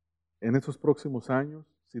en estos próximos años,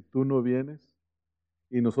 si tú no vienes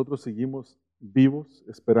y nosotros seguimos vivos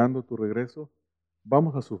esperando tu regreso,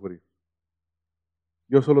 vamos a sufrir.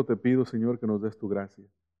 Yo solo te pido, Señor, que nos des tu gracia,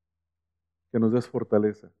 que nos des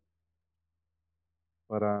fortaleza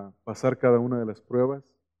para pasar cada una de las pruebas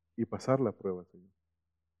y pasar la prueba, Señor.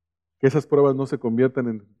 Que esas pruebas no se conviertan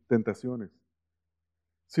en tentaciones,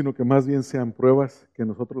 sino que más bien sean pruebas que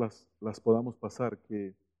nosotros las podamos pasar,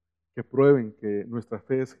 que prueben que nuestra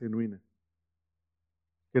fe es genuina,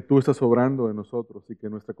 que tú estás obrando en nosotros y que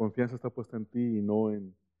nuestra confianza está puesta en ti y no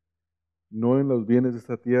en los bienes de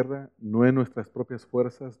esta tierra, no en nuestras propias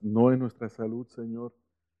fuerzas, no en nuestra salud, Señor,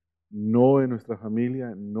 no en nuestra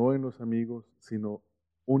familia, no en los amigos, sino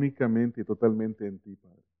únicamente y totalmente en ti,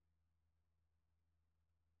 Padre.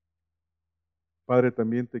 Padre,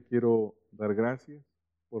 también te quiero dar gracias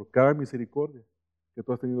por cada misericordia que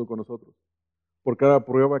tú has tenido con nosotros, por cada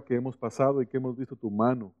prueba que hemos pasado y que hemos visto tu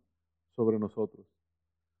mano sobre nosotros.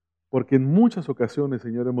 Porque en muchas ocasiones,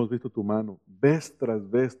 Señor, hemos visto tu mano. Vez tras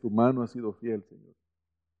vez tu mano ha sido fiel, Señor.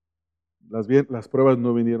 Las pruebas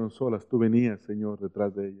no vinieron solas, tú venías, Señor,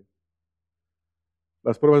 detrás de ellas.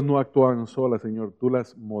 Las pruebas no actuaban solas, Señor, tú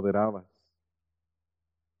las moderabas.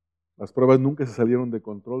 Las pruebas nunca se salieron de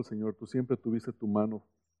control, Señor, tú siempre tuviste tu mano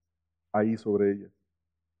ahí sobre ellas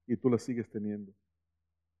y tú las sigues teniendo.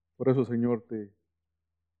 Por eso, Señor, te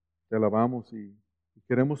alabamos y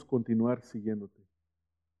queremos continuar siguiéndote.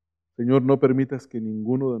 Señor, no permitas que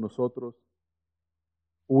ninguno de nosotros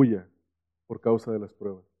huya por causa de las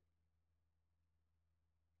pruebas.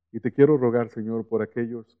 Y te quiero rogar, Señor, por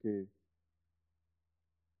aquellos que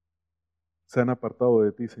se han apartado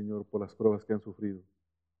de ti, Señor, por las pruebas que han sufrido.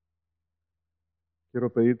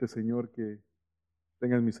 Quiero pedirte, Señor, que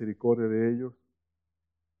tengas misericordia de ellos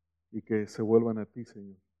y que se vuelvan a ti,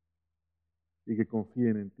 Señor, y que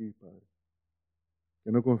confíen en ti, Padre.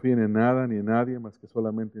 Que no confíen en nada ni en nadie más que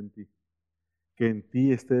solamente en ti. Que en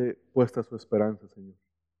ti esté puesta su esperanza, Señor.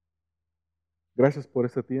 Gracias por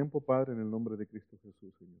este tiempo, Padre, en el nombre de Cristo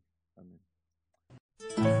Jesús, Señor. Amén.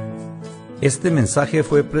 Este mensaje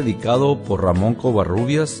fue predicado por Ramón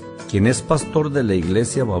Covarrubias, quien es pastor de la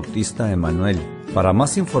Iglesia Bautista Emanuel. Para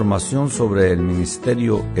más información sobre el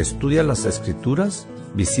ministerio Estudia las Escrituras,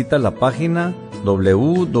 visita la página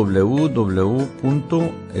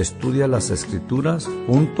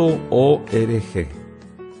www.estudialasescrituras.org.